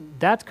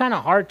that's kind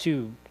of hard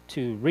to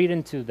read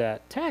into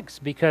that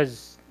text,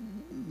 because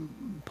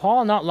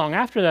Paul, not long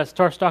after that,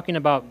 starts talking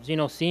about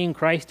seeing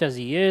Christ as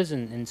He is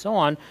and so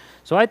on.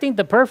 So I think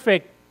the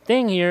perfect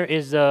thing here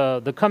is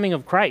the coming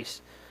of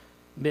Christ,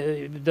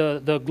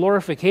 the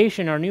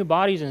glorification, our new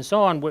bodies and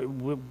so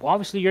on.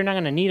 Obviously, you're not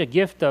going to need a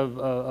gift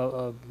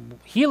of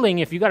healing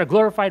if you got a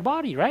glorified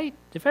body, right?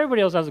 If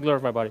everybody else has a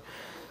glorified body.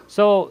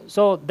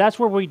 So that's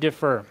where we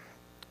differ.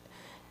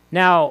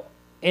 Now,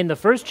 in the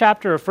first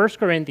chapter of 1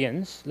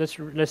 Corinthians,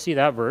 let's see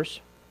that verse.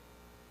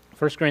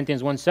 1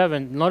 Corinthians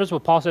 1:7. Notice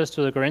what Paul says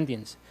to the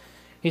Corinthians.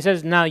 He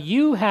says, now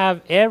you have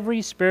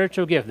every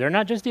spiritual gift. They're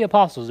not just the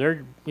apostles.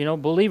 They're,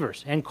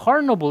 believers and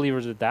cardinal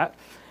believers at that.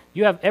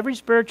 You have every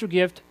spiritual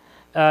gift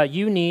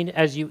you need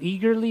as you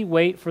eagerly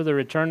wait for the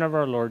return of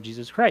our Lord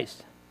Jesus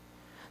Christ.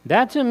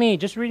 That, to me,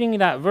 just reading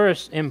that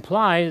verse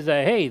implies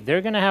that, hey,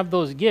 they're going to have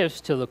those gifts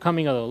till the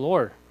coming of the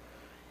Lord.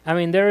 I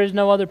mean, there is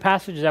no other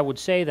passage that would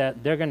say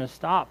that they're going to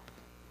stop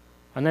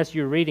unless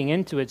you're reading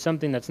into it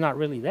something that's not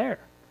really there.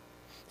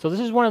 So this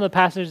is one of the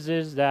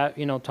passages that,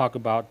 talk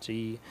about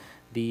the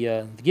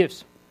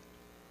gifts.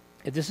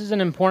 If this is an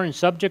important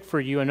subject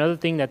for you, another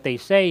thing that they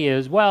say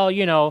is, well,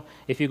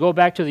 if you go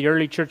back to the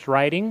early church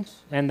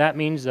writings, and that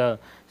means 2nd,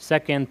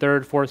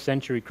 3rd, 4th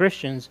century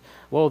Christians,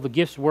 well, the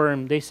gifts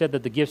they said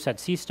that the gifts had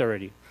ceased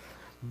already.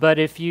 But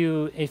if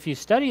you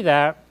study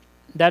that,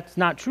 that's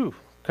not true,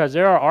 because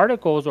there are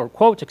articles or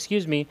quotes,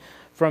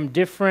 from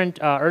different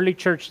early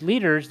church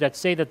leaders that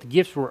say that the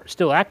gifts were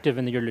still active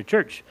in the early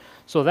church.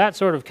 So that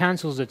sort of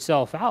cancels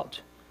itself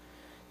out.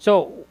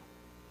 So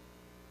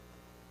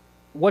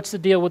what's the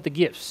deal with the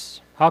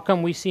gifts? How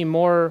come we see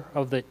more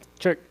of the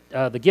church,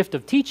 the gift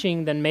of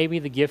teaching than maybe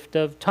the gift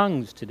of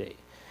tongues today?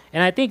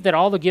 And I think that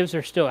all the gifts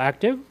are still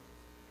active.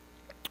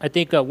 I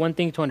think one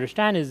thing to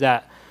understand is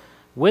that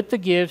with the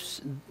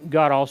gifts,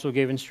 God also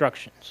gave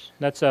instructions.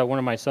 That's one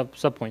of my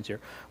sub-points here.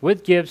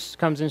 With gifts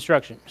comes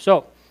instruction.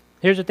 So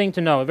here's the thing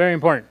to know, very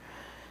important.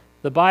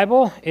 The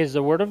Bible is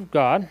the Word of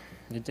God.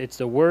 It's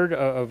the Word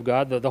of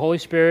God. The Holy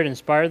Spirit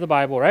inspired the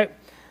Bible, right?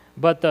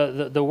 But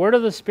the Word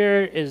of the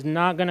Spirit is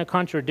not going to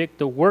contradict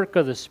the work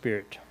of the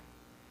Spirit.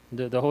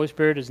 The Holy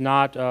Spirit is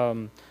not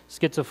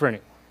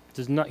schizophrenic.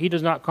 He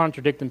does not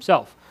contradict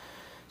Himself.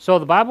 So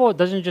the Bible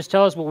doesn't just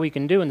tell us what we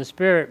can do in the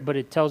Spirit, but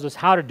it tells us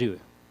how to do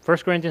it. 1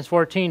 Corinthians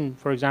 14,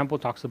 for example,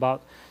 talks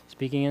about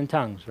speaking in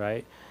tongues,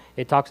 right?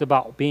 It talks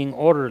about being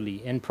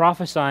orderly and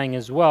prophesying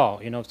as well.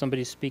 If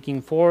somebody's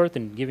speaking forth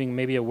and giving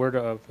maybe a word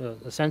of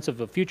a sense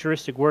of a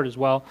futuristic word as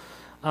well.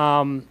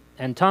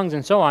 and tongues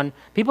and so on,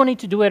 people need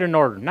to do it in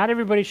order. Not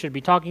everybody should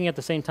be talking at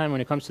the same time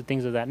when it comes to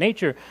things of that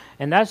nature,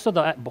 and that's so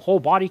the whole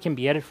body can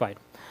be edified.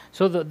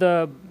 So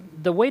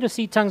the way to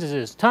see tongues is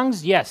this.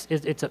 Tongues, yes,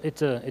 it's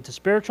a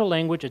spiritual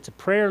language. It's a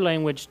prayer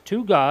language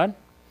to God,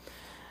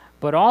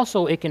 but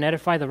also it can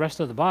edify the rest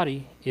of the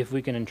body if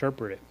we can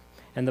interpret it.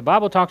 And the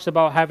Bible talks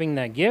about having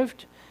that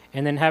gift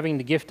and then having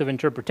the gift of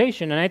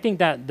interpretation. And I think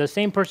that the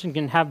same person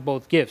can have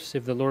both gifts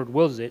if the Lord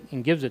wills it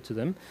and gives it to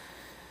them.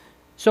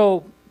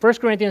 So 1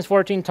 Corinthians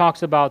 14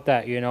 talks about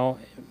that,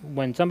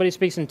 when somebody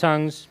speaks in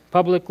tongues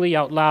publicly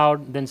out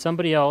loud, then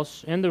somebody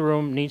else in the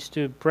room needs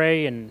to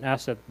pray and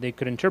ask that they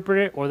could interpret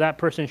it, or that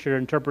person should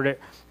interpret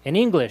it in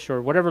English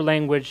or whatever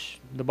language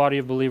the body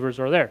of believers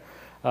are there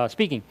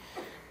speaking,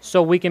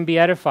 so we can be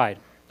edified.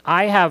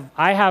 I have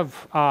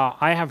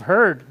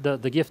heard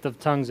the gift of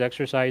tongues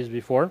exercised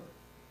before,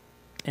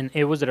 and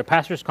it was at a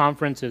pastor's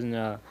conference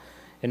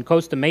in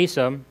Costa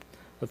Mesa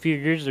a few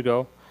years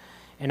ago.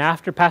 And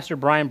after Pastor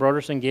Brian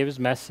Broderson gave his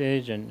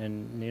message,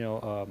 and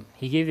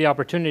he gave the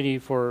opportunity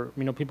for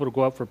people to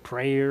go up for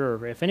prayer,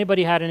 or if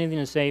anybody had anything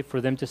to say,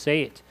 for them to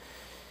say it.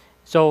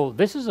 So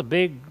this is a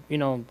big,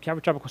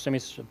 Calvary Chapel Costa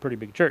Mesa is a pretty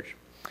big church,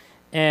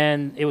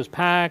 and it was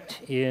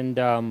packed, and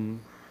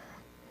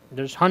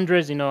there's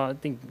hundreds, I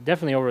think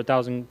definitely over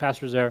 1,000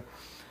 pastors there.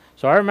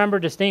 So I remember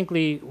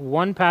distinctly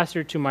one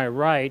pastor to my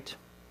right,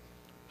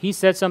 he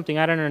said something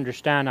I didn't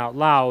understand out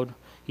loud.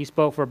 He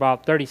spoke for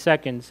about 30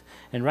 seconds,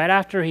 and right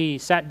after he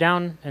sat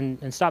down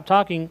and stopped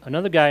talking,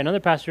 another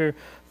pastor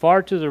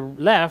far to the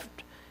left,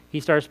 he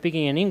started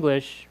speaking in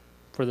English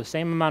for the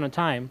same amount of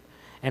time.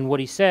 And what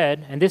he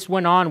said, and this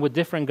went on with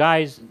different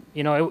guys,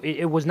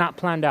 it was not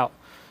planned out.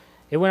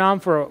 It went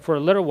on for a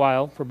little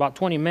while, for about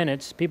 20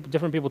 minutes,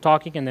 different people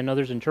talking and then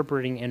others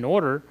interpreting in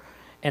order.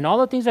 And all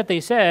the things that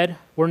they said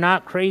were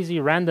not crazy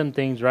random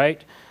things,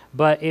 right?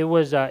 But it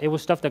was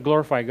stuff that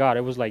glorified God.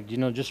 It was like,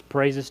 just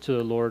praises to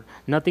the Lord.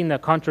 Nothing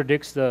that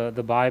contradicts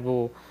the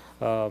Bible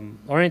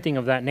or anything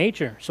of that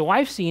nature. So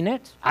I've seen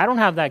it. I don't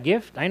have that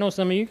gift. I know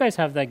some of you guys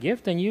have that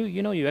gift, and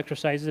you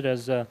exercise it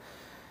as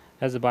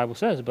the Bible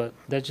says. But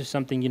that's just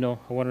something, I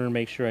wanted to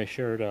make sure I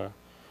shared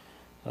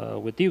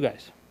with you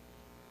guys.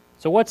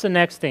 So what's the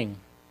next thing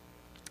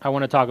I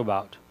want to talk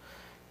about?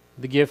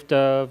 The gift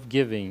of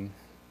giving.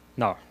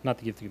 No, not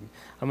the gift of giving.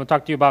 I'm going to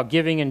talk to you about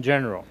giving in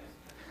general.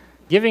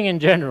 Giving in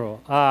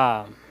general.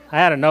 I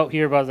had a note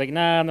here, but I was like,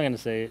 nah, I'm not going to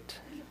say it.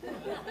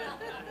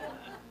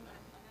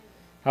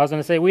 I was going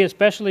to say, we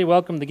especially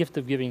welcome the gift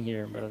of giving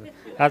here. But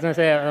I was going to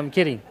say, I'm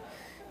kidding.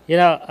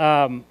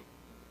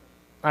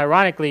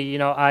 Ironically,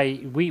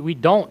 we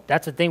don't,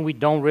 that's the thing, we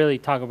don't really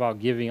talk about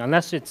giving.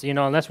 Unless it's,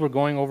 unless we're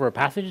going over a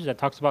passage that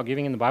talks about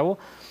giving in the Bible.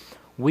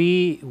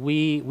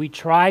 We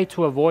try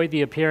to avoid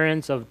the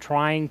appearance of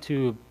trying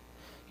to,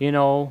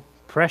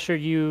 pressure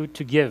you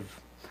to give.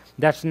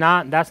 That's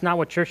not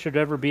what church should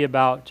ever be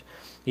about.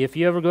 If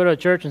you ever go to a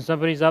church and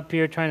somebody's up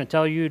here trying to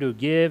tell you to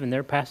give, and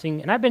they're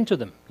passing, and I've been to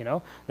them,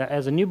 that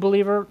as a new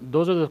believer,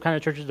 those are the kind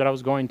of churches that I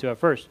was going to at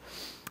first.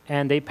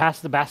 And they pass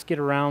the basket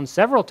around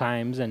several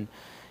times, and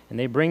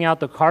they bring out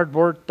the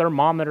cardboard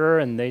thermometer,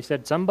 and they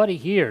said, somebody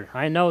here,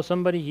 I know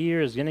somebody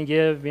here is going to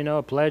give,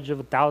 a pledge of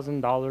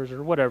 $1,000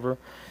 or whatever.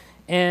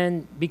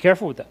 And be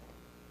careful with that.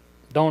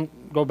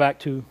 Don't go back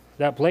to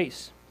that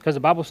place, because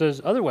the Bible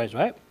says otherwise,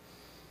 right?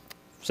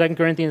 2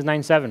 Corinthians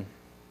 9:7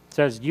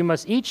 says, you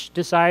must each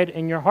decide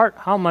in your heart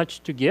how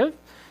much to give,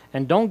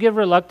 and don't give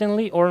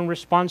reluctantly or in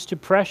response to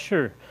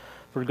pressure,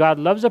 for God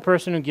loves a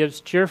person who gives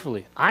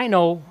cheerfully. I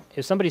know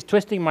if somebody's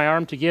twisting my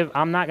arm to give,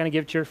 I'm not going to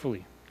give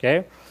cheerfully,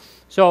 okay?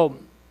 So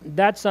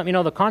that's,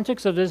 the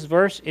context of this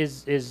verse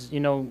is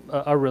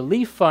a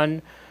relief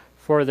fund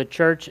for the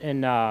church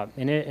in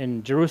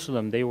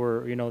Jerusalem. They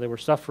were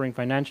suffering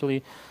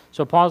financially.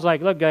 So Paul's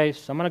like, look,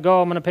 guys, I'm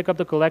going to pick up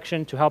the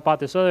collection to help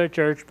out this other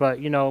church. But,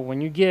 when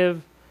you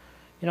give,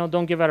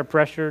 don't give out of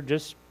pressure.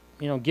 Just,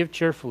 give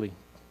cheerfully.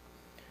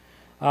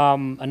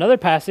 Another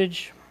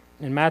passage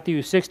in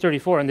Matthew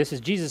 6:34, and this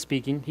is Jesus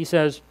speaking. He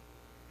says,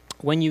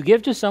 when you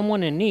give to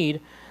someone in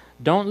need,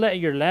 don't let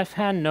your left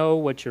hand know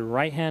what your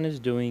right hand is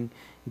doing.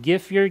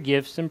 Give your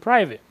gifts in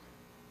private.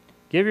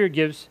 Give your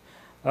gifts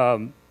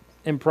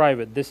in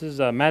private. This is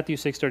Matthew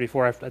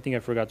 6:34. I think I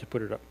forgot to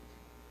put it up.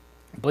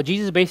 But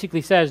Jesus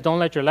basically says, don't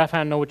let your left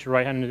hand know what your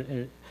right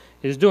hand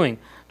is doing.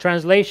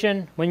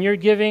 Translation, when you're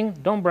giving,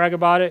 don't brag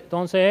about it.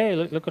 Don't say, hey,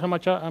 look at how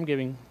much I'm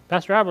giving.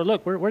 Pastor Albert,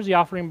 look, where's the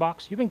offering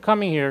box? You've been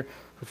coming here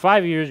for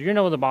 5 years. You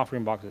know what the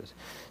offering box is.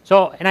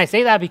 So, and I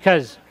say that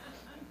because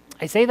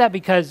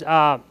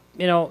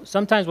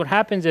sometimes what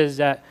happens is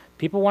that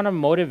people want to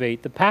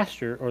motivate the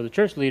pastor or the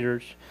church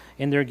leaders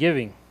in their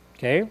giving,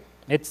 okay?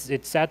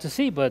 It's sad to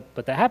see, but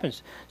that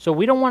happens. So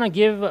we don't want to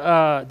give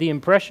the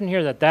impression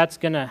here that that's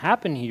going to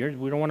happen here.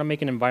 We don't want to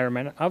make an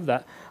environment of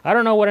that. I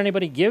don't know what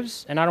anybody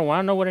gives, and I don't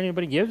want to know what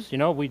anybody gives.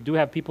 We do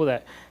have people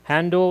that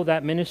handle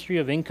that ministry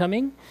of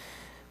incoming.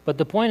 But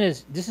the point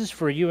is, this is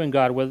for you and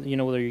God. Whether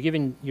you're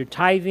giving your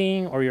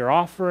tithing or your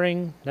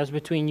offering, that's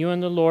between you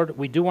and the Lord.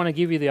 We do want to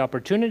give you the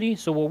opportunity.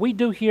 So what we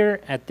do here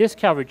at this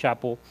Calvary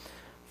Chapel,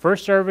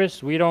 First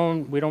service, we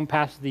don't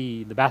pass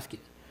the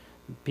basket.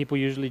 People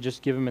usually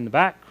just give them in the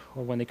back,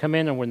 or when they come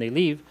in or when they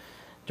leave.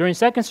 During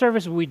second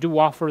service, we do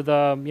offer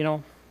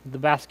the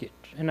basket,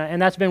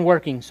 and that's been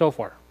working so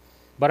far.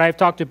 But I've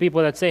talked to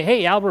people that say,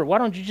 "Hey, Albert, why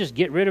don't you just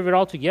get rid of it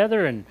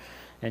altogether and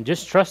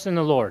just trust in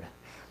the Lord?"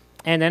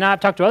 And then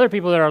I've talked to other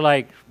people that are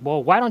like,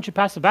 "Well, why don't you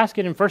pass the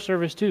basket in first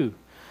service too?"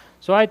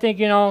 So I think,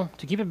 to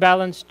keep it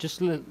balanced,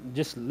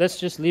 let's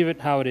just leave it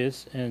how it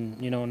is,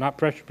 and not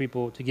pressure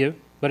people to give.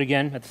 But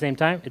again, at the same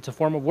time, it's a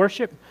form of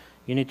worship.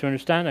 You need to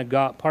understand that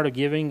God, part of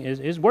giving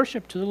is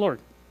worship to the Lord.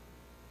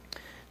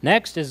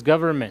 Next is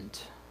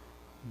government.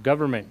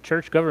 Government,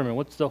 church government.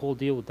 What's the whole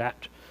deal with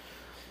that?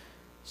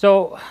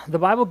 So the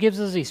Bible gives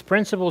us these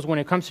principles when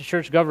it comes to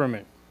church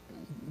government.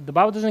 The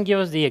Bible doesn't give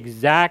us the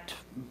exact,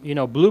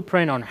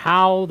 blueprint on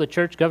how the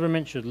church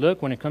government should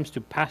look when it comes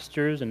to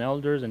pastors and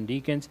elders and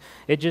deacons.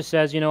 It just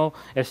says,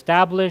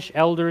 establish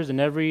elders in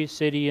every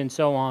city and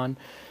so on.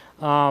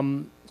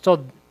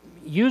 So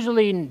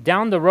usually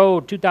down the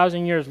road,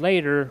 2,000 years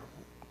later,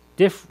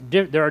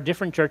 there are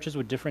different churches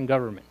with different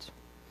governments.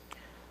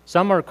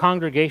 Some are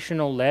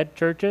congregational-led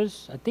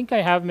churches. I think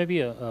I have maybe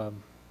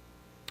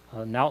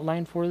an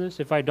outline for this.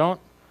 If I don't,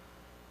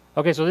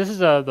 okay. So this is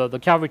the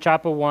Calvary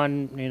Chapel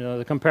one.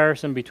 The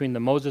comparison between the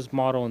Moses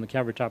model and the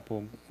Calvary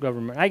Chapel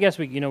government. I guess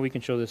we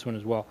can show this one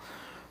as well.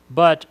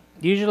 But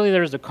usually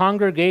there's the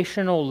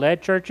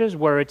congregational-led churches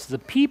where it's the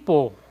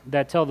people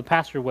that tell the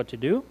pastor what to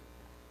do.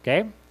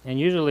 Okay, and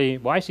usually,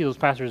 I see those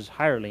pastors as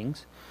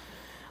hirelings.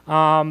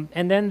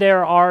 And then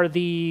there are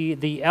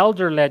the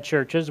elder-led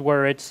churches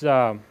where it's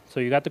so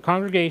you got the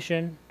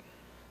congregation,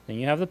 then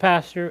you have the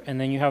pastor,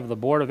 and then you have the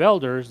board of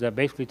elders that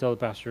basically tell the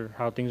pastor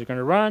how things are going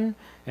to run,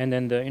 and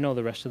then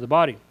the rest of the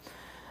body.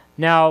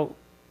 Now,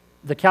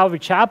 the Calvary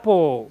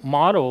Chapel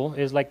model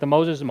is like the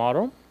Moses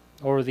model,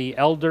 or the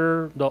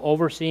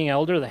overseeing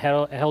elder, the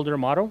head elder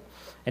model.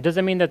 It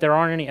doesn't mean that there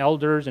aren't any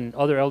elders and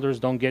other elders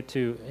don't get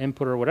to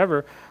input or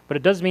whatever, but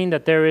it does mean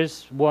that there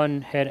is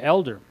one head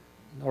elder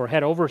or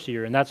head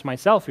overseer, and that's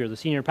myself here, the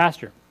senior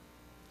pastor,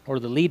 or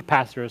the lead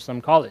pastor as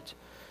some call it.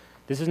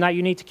 This is not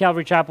unique to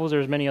Calvary Chapels.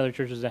 There's many other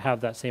churches that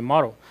have that same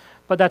model.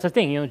 But that's the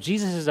thing,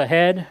 Jesus is a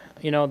head,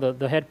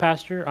 the head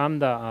pastor. I'm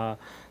the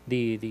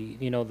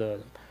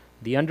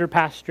under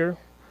pastor.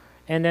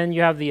 And then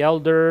you have the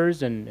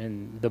elders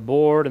and the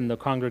board and the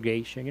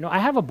congregation. I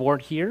have a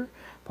board here.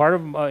 Part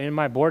of in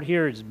my board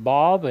here is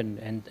Bob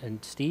and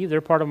Steve. They're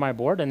part of my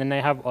board. And then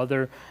I have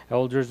other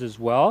elders as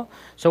well.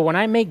 So when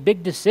I make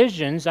big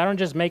decisions, I don't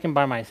just make them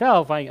by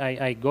myself.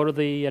 I go to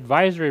the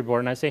advisory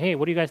board and I say, "Hey,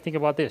 what do you guys think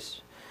about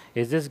this?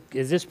 Is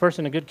this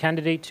person a good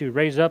candidate to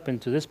raise up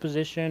into this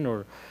position,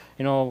 or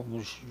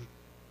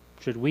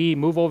should we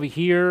move over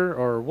here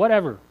or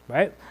whatever?"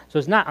 Right? So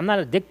I'm not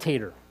a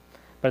dictator,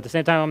 but at the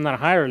same time I'm not a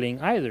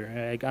hireling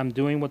either. I'm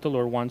doing what the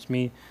Lord wants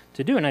me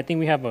to do, and I think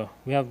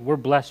we're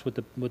blessed with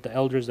the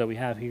elders that we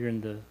have here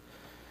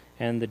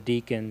and the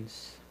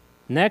deacons.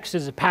 Next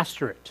is a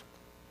pastorate.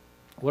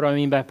 What do I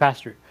mean by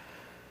pastorate?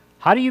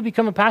 How do you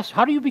become a pastor?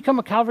 How do you become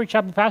a Calvary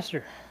Chapel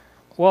pastor?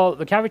 Well,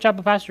 the Calvary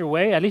Chapel pastor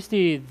way, at least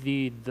the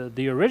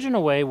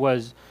original way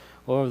was,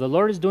 well, if the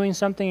Lord is doing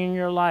something in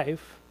your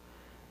life,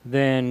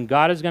 then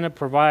God is going to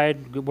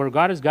provide. Where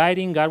God is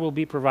guiding, God will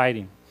be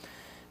providing.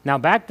 Now,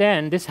 back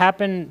then, this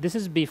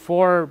is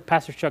before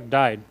Pastor Chuck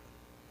died.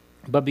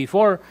 But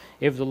before,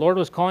 if the Lord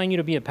was calling you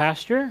to be a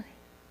pastor,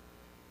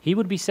 He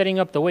would be setting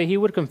up the way. He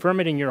would confirm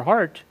it in your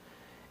heart,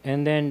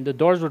 and then the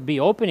doors would be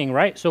opening,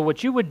 right? So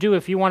what you would do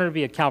if you wanted to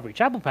be a Calvary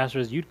Chapel pastor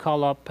is you'd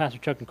call up Pastor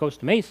Chuck in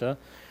Costa Mesa,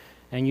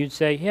 and you'd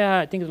say, "Yeah,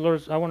 I think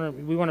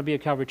we want to be a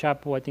Calvary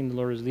Chapel. I think the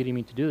Lord is leading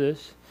me to do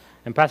this."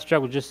 And Pastor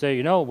Chuck would just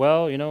say,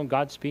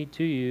 Godspeed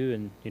to you.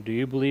 And do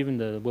you believe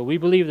in we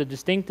believe the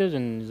distinctives?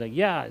 And he's like,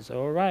 "Yeah." It's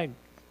all right.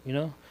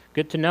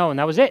 Good to know. And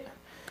that was it.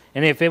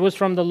 And if it was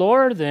from the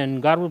Lord,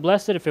 then God would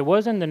bless it. If it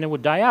wasn't, then it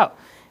would die out.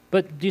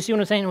 But do you see what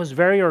I'm saying? It was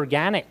very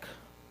organic.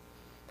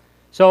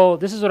 So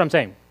this is what I'm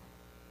saying.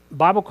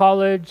 Bible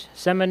college,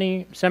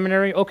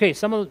 seminary. Okay,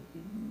 some of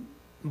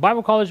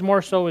Bible college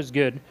more so is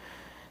good.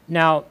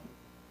 Now,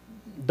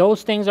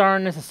 those things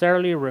aren't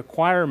necessarily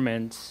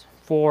requirements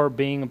for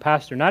being a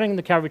pastor, not in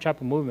the Calvary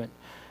Chapel movement.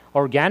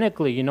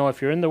 Organically,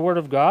 if you're in the Word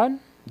of God,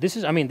 this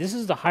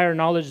is the higher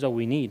knowledge that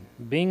we need.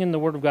 Being in the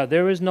Word of God,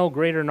 there is no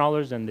greater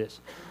knowledge than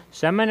this.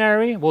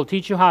 Seminary will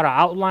teach you how to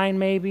outline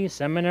maybe.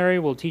 Seminary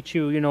will teach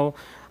you,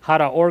 how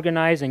to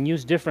organize and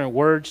use different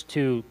words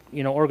to,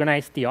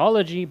 organize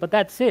theology, but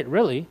that's it,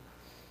 really.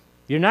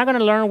 You're not going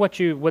to learn what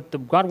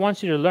God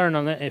wants you to learn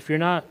if you're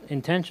not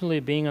intentionally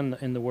being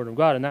in the Word of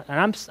God. And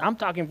I'm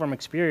talking from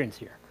experience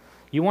here.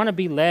 You want to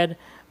be led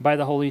by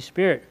the Holy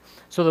Spirit.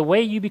 So the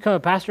way you become a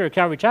pastor at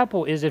Calvary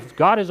Chapel is if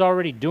God is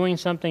already doing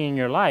something in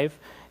your life,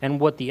 and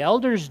what the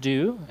elders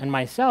do, and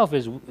myself,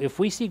 is if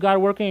we see God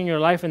working in your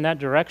life in that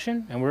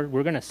direction, and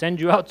we're going to send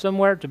you out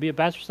somewhere to be a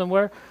pastor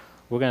somewhere,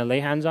 we're going to lay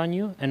hands on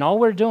you. And all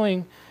we're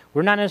doing,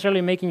 we're not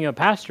necessarily making you a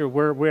pastor.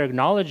 We're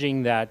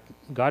acknowledging that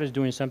God is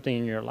doing something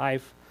in your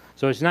life.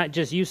 So it's not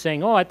just you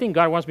saying, oh, I think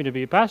God wants me to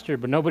be a pastor,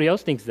 but nobody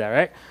else thinks that,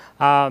 right?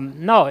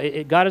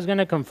 No, God is going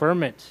to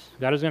confirm it.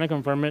 God is going to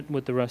confirm it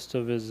with the rest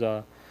of his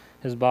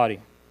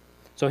body.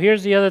 So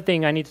here's the other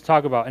thing I need to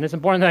talk about, and it's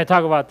important that I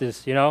talk about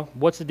this,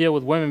 What's the deal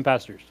with women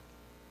pastors?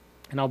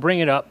 And I'll bring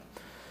it up.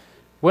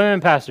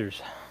 Women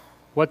pastors,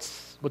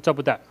 what's up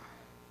with that?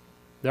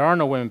 There are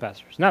no women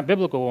pastors, not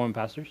biblical women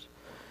pastors.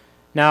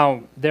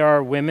 Now, there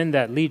are women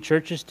that lead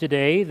churches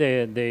today.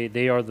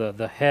 They are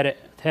the head.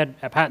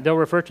 They'll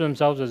refer to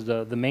themselves as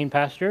the main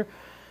pastor.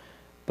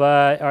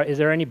 But is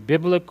there any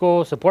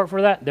biblical support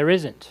for that? There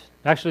isn't.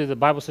 Actually, the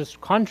Bible says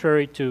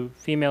contrary to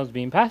females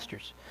being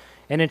pastors.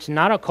 And it's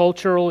not a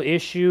cultural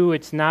issue.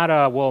 It's not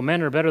a, well,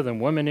 men are better than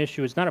women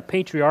issue. It's not a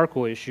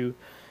patriarchal issue.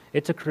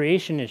 It's a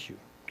creation issue,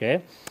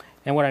 okay?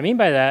 And what I mean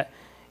by that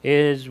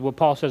is what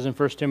Paul says in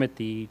 1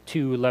 Timothy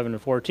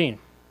 2:11-14.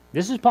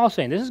 This is Paul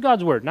saying, this is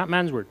God's word, not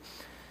man's word.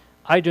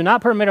 I do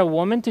not permit a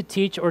woman to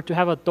teach or to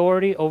have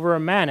authority over a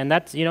man. And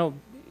that's, to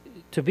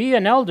be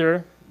an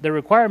elder, the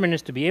requirement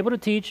is to be able to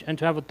teach and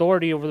to have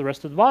authority over the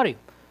rest of the body.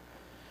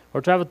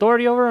 Or to have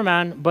authority over a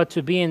man, but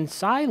to be in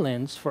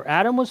silence, for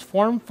Adam was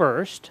formed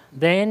first,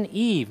 then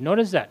Eve.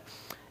 Notice that.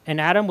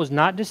 And Adam was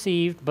not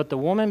deceived, but the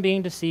woman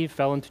being deceived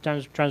fell into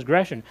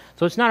transgression.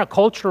 So it's not a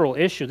cultural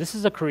issue. This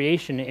is a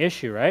creation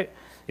issue, right?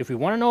 If we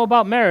want to know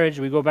about marriage,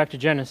 we go back to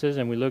Genesis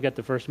and we look at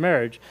the first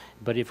marriage.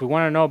 But if we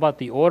want to know about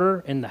the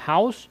order in the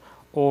house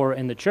or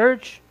in the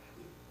church,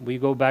 we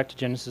go back to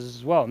Genesis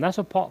as well. And that's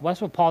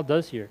what Paul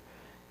does here.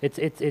 It's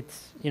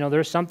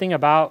there's something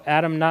about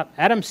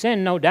Adam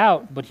sinned, no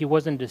doubt, but he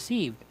wasn't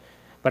deceived.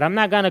 But I'm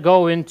not going to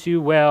go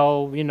into,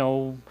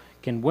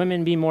 can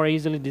women be more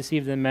easily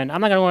deceived than men? I'm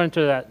not going to go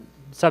into that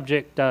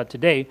subject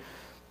today.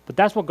 But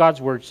that's what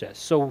God's word says.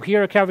 So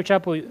here at Calvary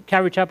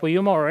Chapel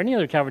Yuma, or any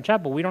other Calvary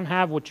Chapel, we don't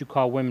have what you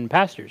call women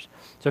pastors.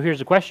 So here's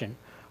the question.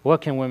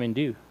 What can women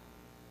do?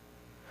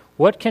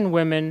 What can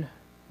women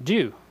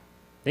do?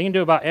 They can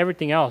do about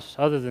everything else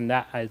other than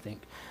that, I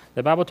think.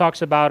 The Bible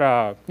talks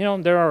about,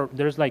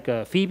 there's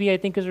like Phoebe, I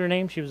think is her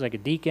name. She was like a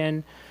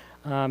deacon.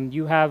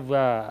 You have,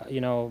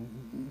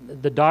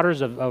 the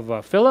daughters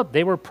of Philip.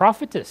 They were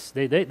prophetess.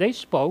 They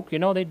spoke,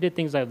 they did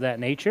things of that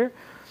nature.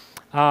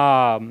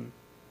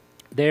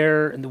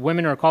 The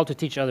women are called to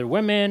teach other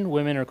women.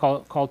 Women are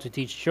called to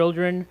teach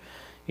children,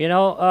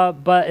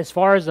 But as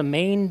far as the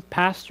main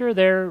pastor,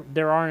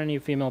 there aren't any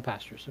female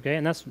pastors, okay?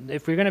 And that's,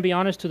 if we're going to be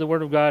honest to the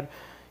Word of God,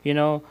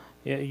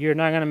 you're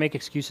not going to make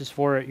excuses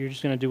for it. You're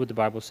just going to do what the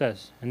Bible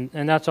says,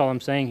 and that's all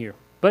I'm saying here.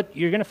 But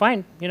you're going to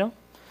find,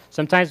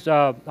 sometimes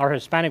our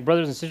Hispanic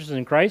brothers and sisters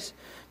in Christ,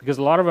 because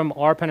a lot of them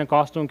are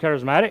Pentecostal and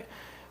charismatic,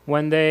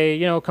 when they,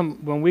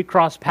 when we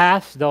cross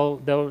paths, they'll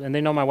and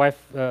they know my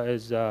wife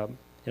is,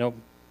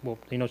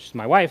 she's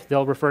my wife,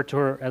 they'll refer to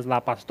her as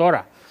La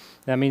Pastora.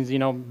 That means,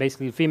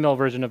 basically the female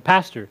version of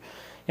pastor.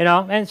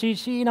 And she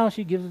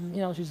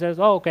gives, she says,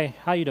 oh, okay,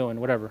 how you doing,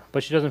 whatever.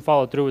 But she doesn't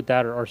follow through with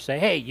that or say,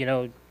 hey,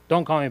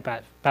 don't call me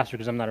pastor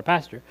because I'm not a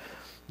pastor.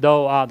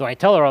 Though I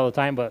tell her all the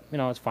time, but,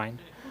 it's fine.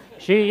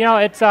 She,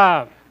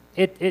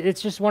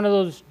 it's just one of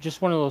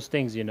those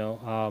things,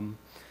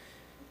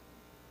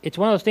 It's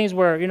one of those things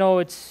where,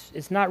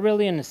 it's not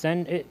really an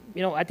essential,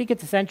 I think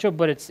it's essential,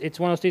 but it's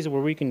one of those things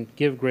where we can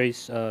give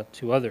grace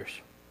to others.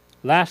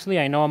 Lastly,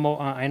 I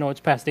know it's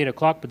past 8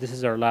 o'clock, but this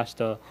is our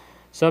last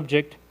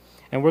subject.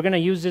 And we're going to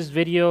use this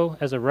video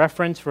as a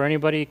reference for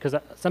anybody, because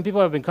some people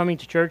have been coming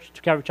to church,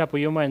 to Calvary Chapel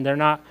Yuma, and they're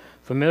not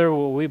familiar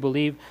with what we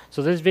believe.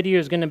 So this video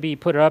is going to be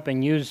put up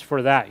and used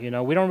for that. We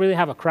don't really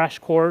have a crash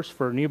course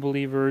for new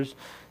believers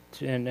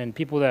and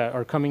people that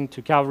are coming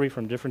to Calvary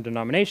from different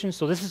denominations.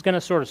 So this is going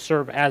to sort of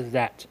serve as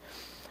that.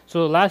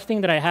 So the last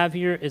thing that I have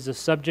here is the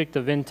subject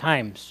of end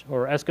times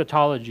or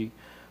eschatology.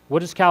 Where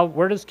does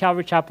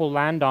Calvary Chapel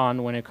land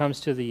on when it comes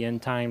to the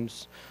end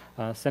times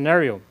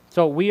scenario?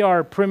 So we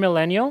are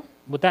premillennial.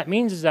 What that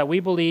means is that we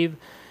believe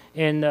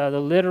in the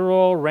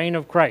literal reign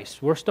of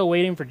Christ. We're still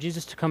waiting for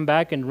Jesus to come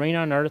back and reign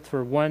on earth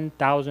for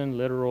 1,000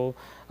 literal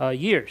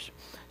years.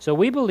 So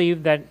we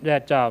believe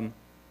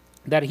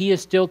that he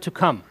is still to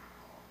come.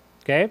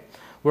 Okay?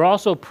 We're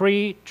also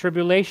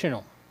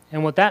pre-tribulational.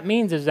 And what that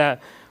means is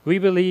that we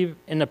believe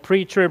in a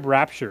pre-trib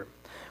rapture.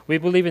 We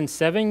believe in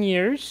 7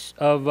 years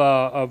of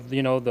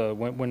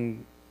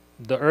when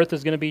the earth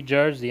is going to be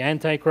judged, the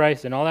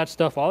Antichrist and all that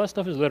stuff. All that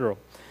stuff is literal.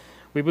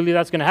 We believe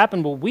that's going to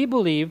happen, but we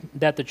believe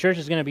that the church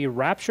is going to be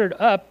raptured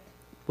up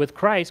with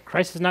Christ.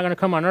 Christ is not going to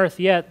come on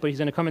earth yet, but he's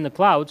going to come in the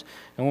clouds.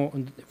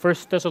 And 1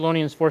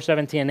 Thessalonians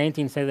 4:17 and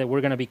 18 say that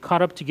we're going to be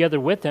caught up together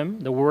with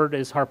him. The word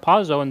is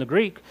harpazo in the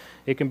Greek.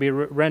 It can be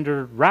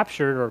rendered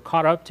raptured or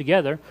caught up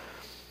together.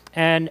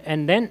 And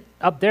then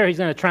up there, he's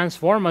going to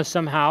transform us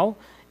somehow,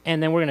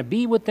 and then we're going to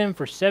be with him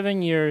for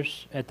 7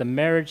 years at the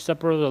marriage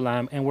supper of the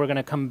Lamb, and we're going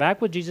to come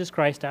back with Jesus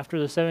Christ after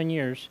the 7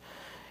 years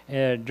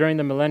during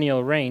the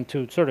millennial reign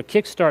to sort of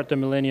kickstart the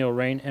millennial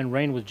reign and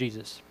reign with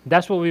Jesus.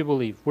 That's what we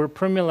believe. We're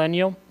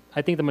premillennial.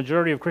 I think the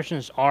majority of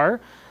Christians are.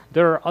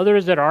 There are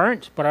others that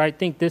aren't, but I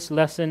think this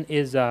lesson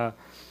is,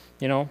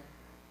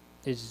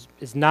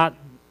 is not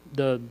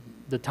the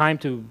time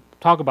to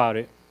talk about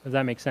it. if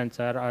that makes sense.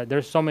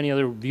 There's so many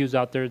other views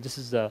out there. This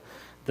is the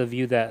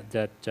view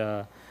that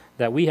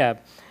we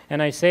have.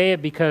 And I say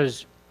it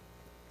because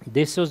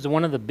this was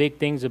one of the big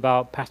things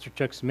about Pastor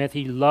Chuck Smith.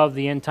 He loved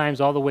the end times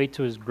all the way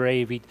to his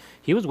grave.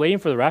 He was waiting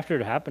for the rapture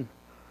to happen.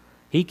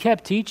 He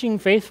kept teaching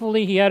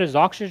faithfully. He had his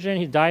oxygen.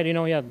 He died.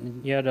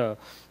 He had a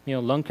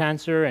lung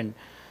cancer, and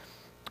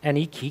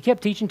he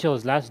kept teaching till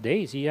his last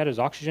days. He had his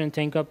oxygen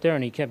tank up there,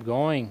 and he kept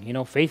going.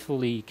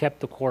 Faithfully. He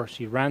kept the course.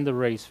 He ran the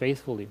race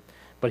faithfully.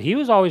 But he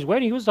was always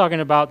waiting. He was talking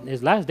about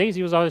his last days.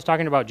 He was always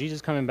talking about Jesus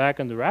coming back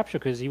and the rapture,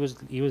 because he was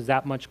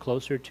that much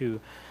closer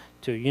to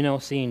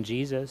seeing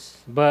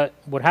Jesus. But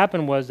what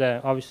happened was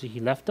that obviously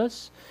he left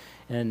us,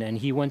 and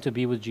he went to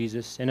be with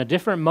Jesus in a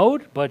different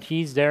mode, but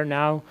he's there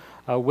now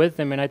with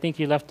him. And I think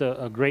he left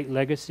a great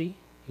legacy.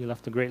 He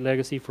left a great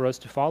legacy for us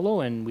to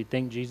follow, and we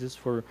thank Jesus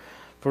for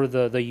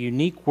the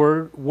unique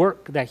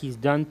work that he's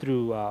done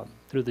through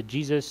the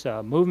Jesus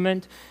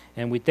movement.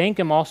 And we thank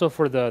him also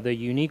for the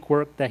unique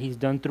work that he's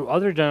done through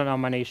other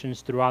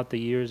denominations throughout the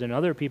years and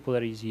other people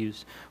that he's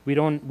used. We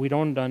don't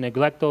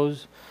neglect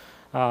those,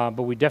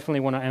 but we definitely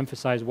want to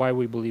emphasize why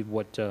we believe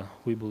what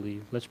we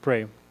believe. Let's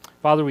pray.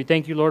 Father, we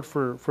thank you, Lord,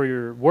 for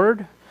your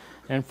word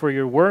and for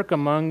your work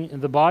among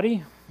the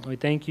body. We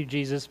thank you,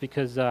 Jesus,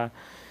 because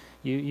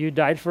you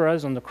died for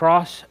us on the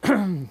cross.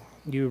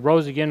 You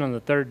rose again on the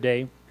third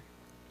day,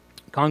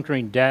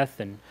 conquering death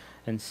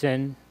and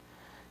sin.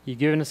 You've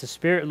given us a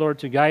Spirit, Lord,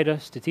 to guide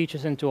us, to teach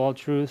us into all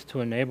truth,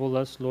 to enable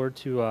us, Lord,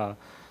 to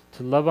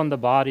love on the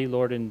body,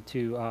 Lord, and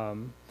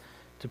to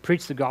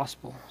preach the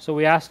gospel. So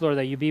we ask, Lord,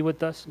 that you be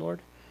with us,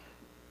 Lord,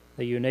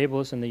 that you enable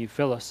us and that you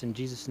fill us. In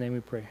Jesus' name we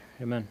pray.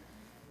 Amen.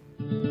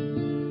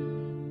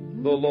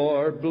 The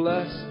Lord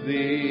bless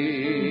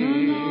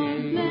thee,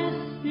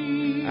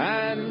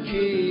 and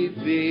keep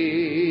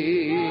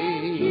thee.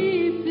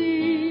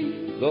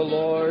 The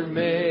Lord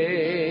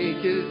make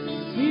his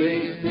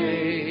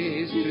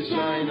face to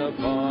shine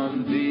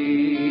upon thee.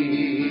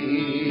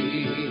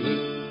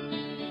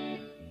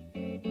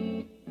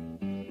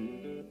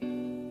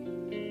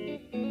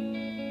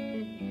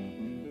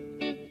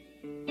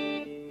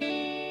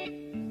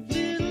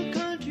 Little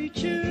country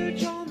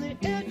church on the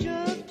edge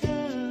of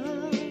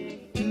town.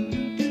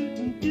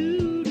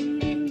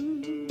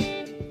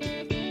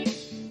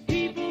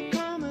 People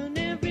coming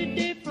every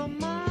day from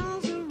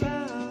miles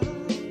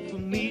around for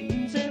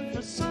meetings and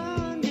for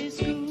Sunday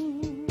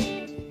school.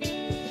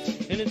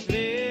 And it's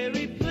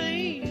very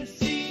plain to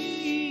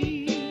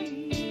see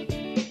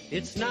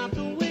it's not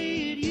the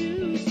way it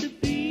used to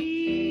be.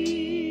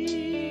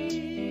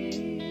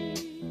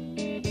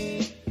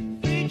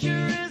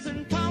 Preacher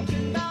isn't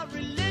talking about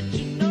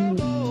religion no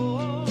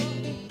more.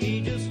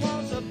 He just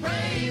wants to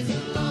praise the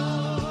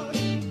Lord.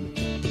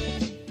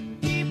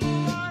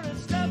 People aren't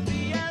as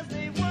stuffy as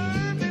they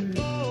were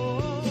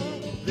before.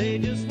 They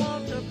just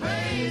want to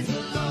praise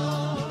the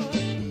Lord.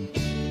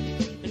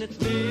 And it's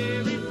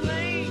very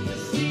plain to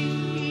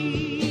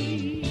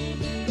see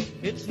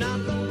it's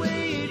not the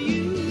way it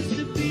used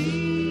to be.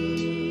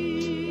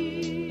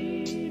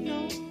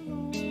 No,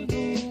 no,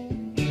 no.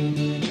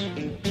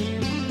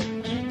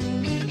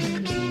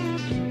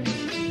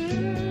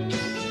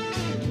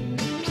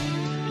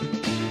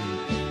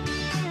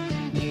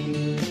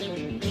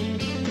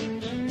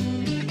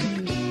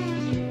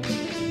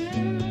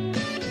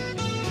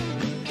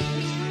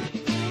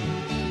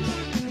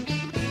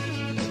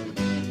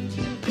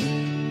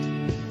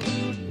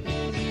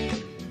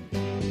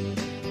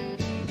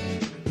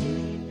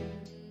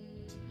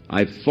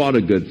 I've fought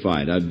a good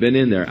fight. I've been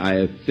in there. I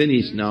have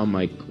finished now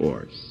my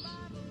course.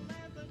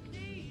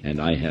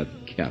 And I have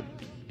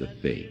kept the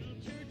faith.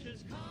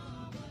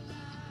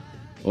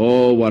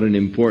 Oh, what an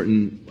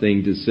important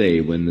thing to say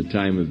when the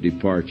time of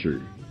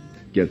departure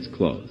gets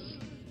close.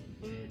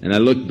 And I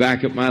look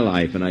back at my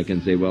life and I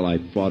can say, well, I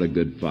fought a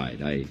good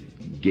fight. I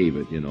gave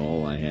it in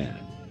all I had.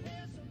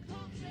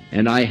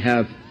 And I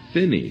have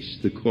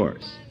finished the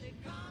course.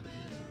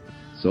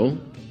 So,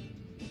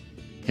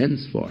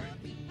 henceforth,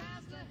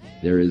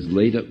 there is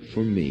laid up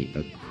for me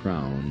a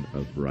crown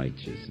of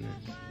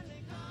righteousness,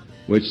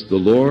 which the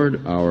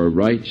Lord our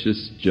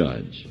righteous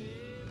judge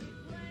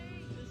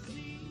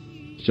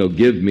shall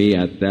give me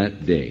at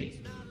that day.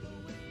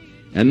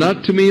 And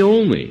not to me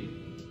only,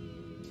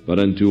 but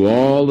unto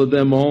all of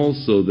them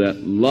also that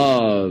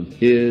love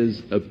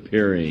his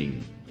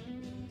appearing.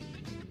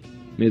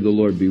 May the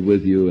Lord be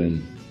with you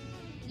and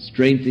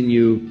strengthen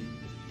you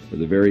for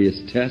the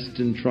various tests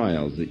and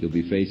trials that you'll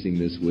be facing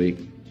this week,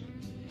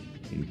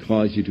 and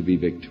cause you to be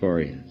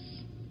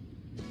victorious,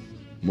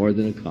 more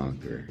than a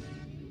conqueror,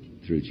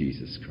 through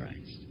Jesus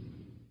Christ.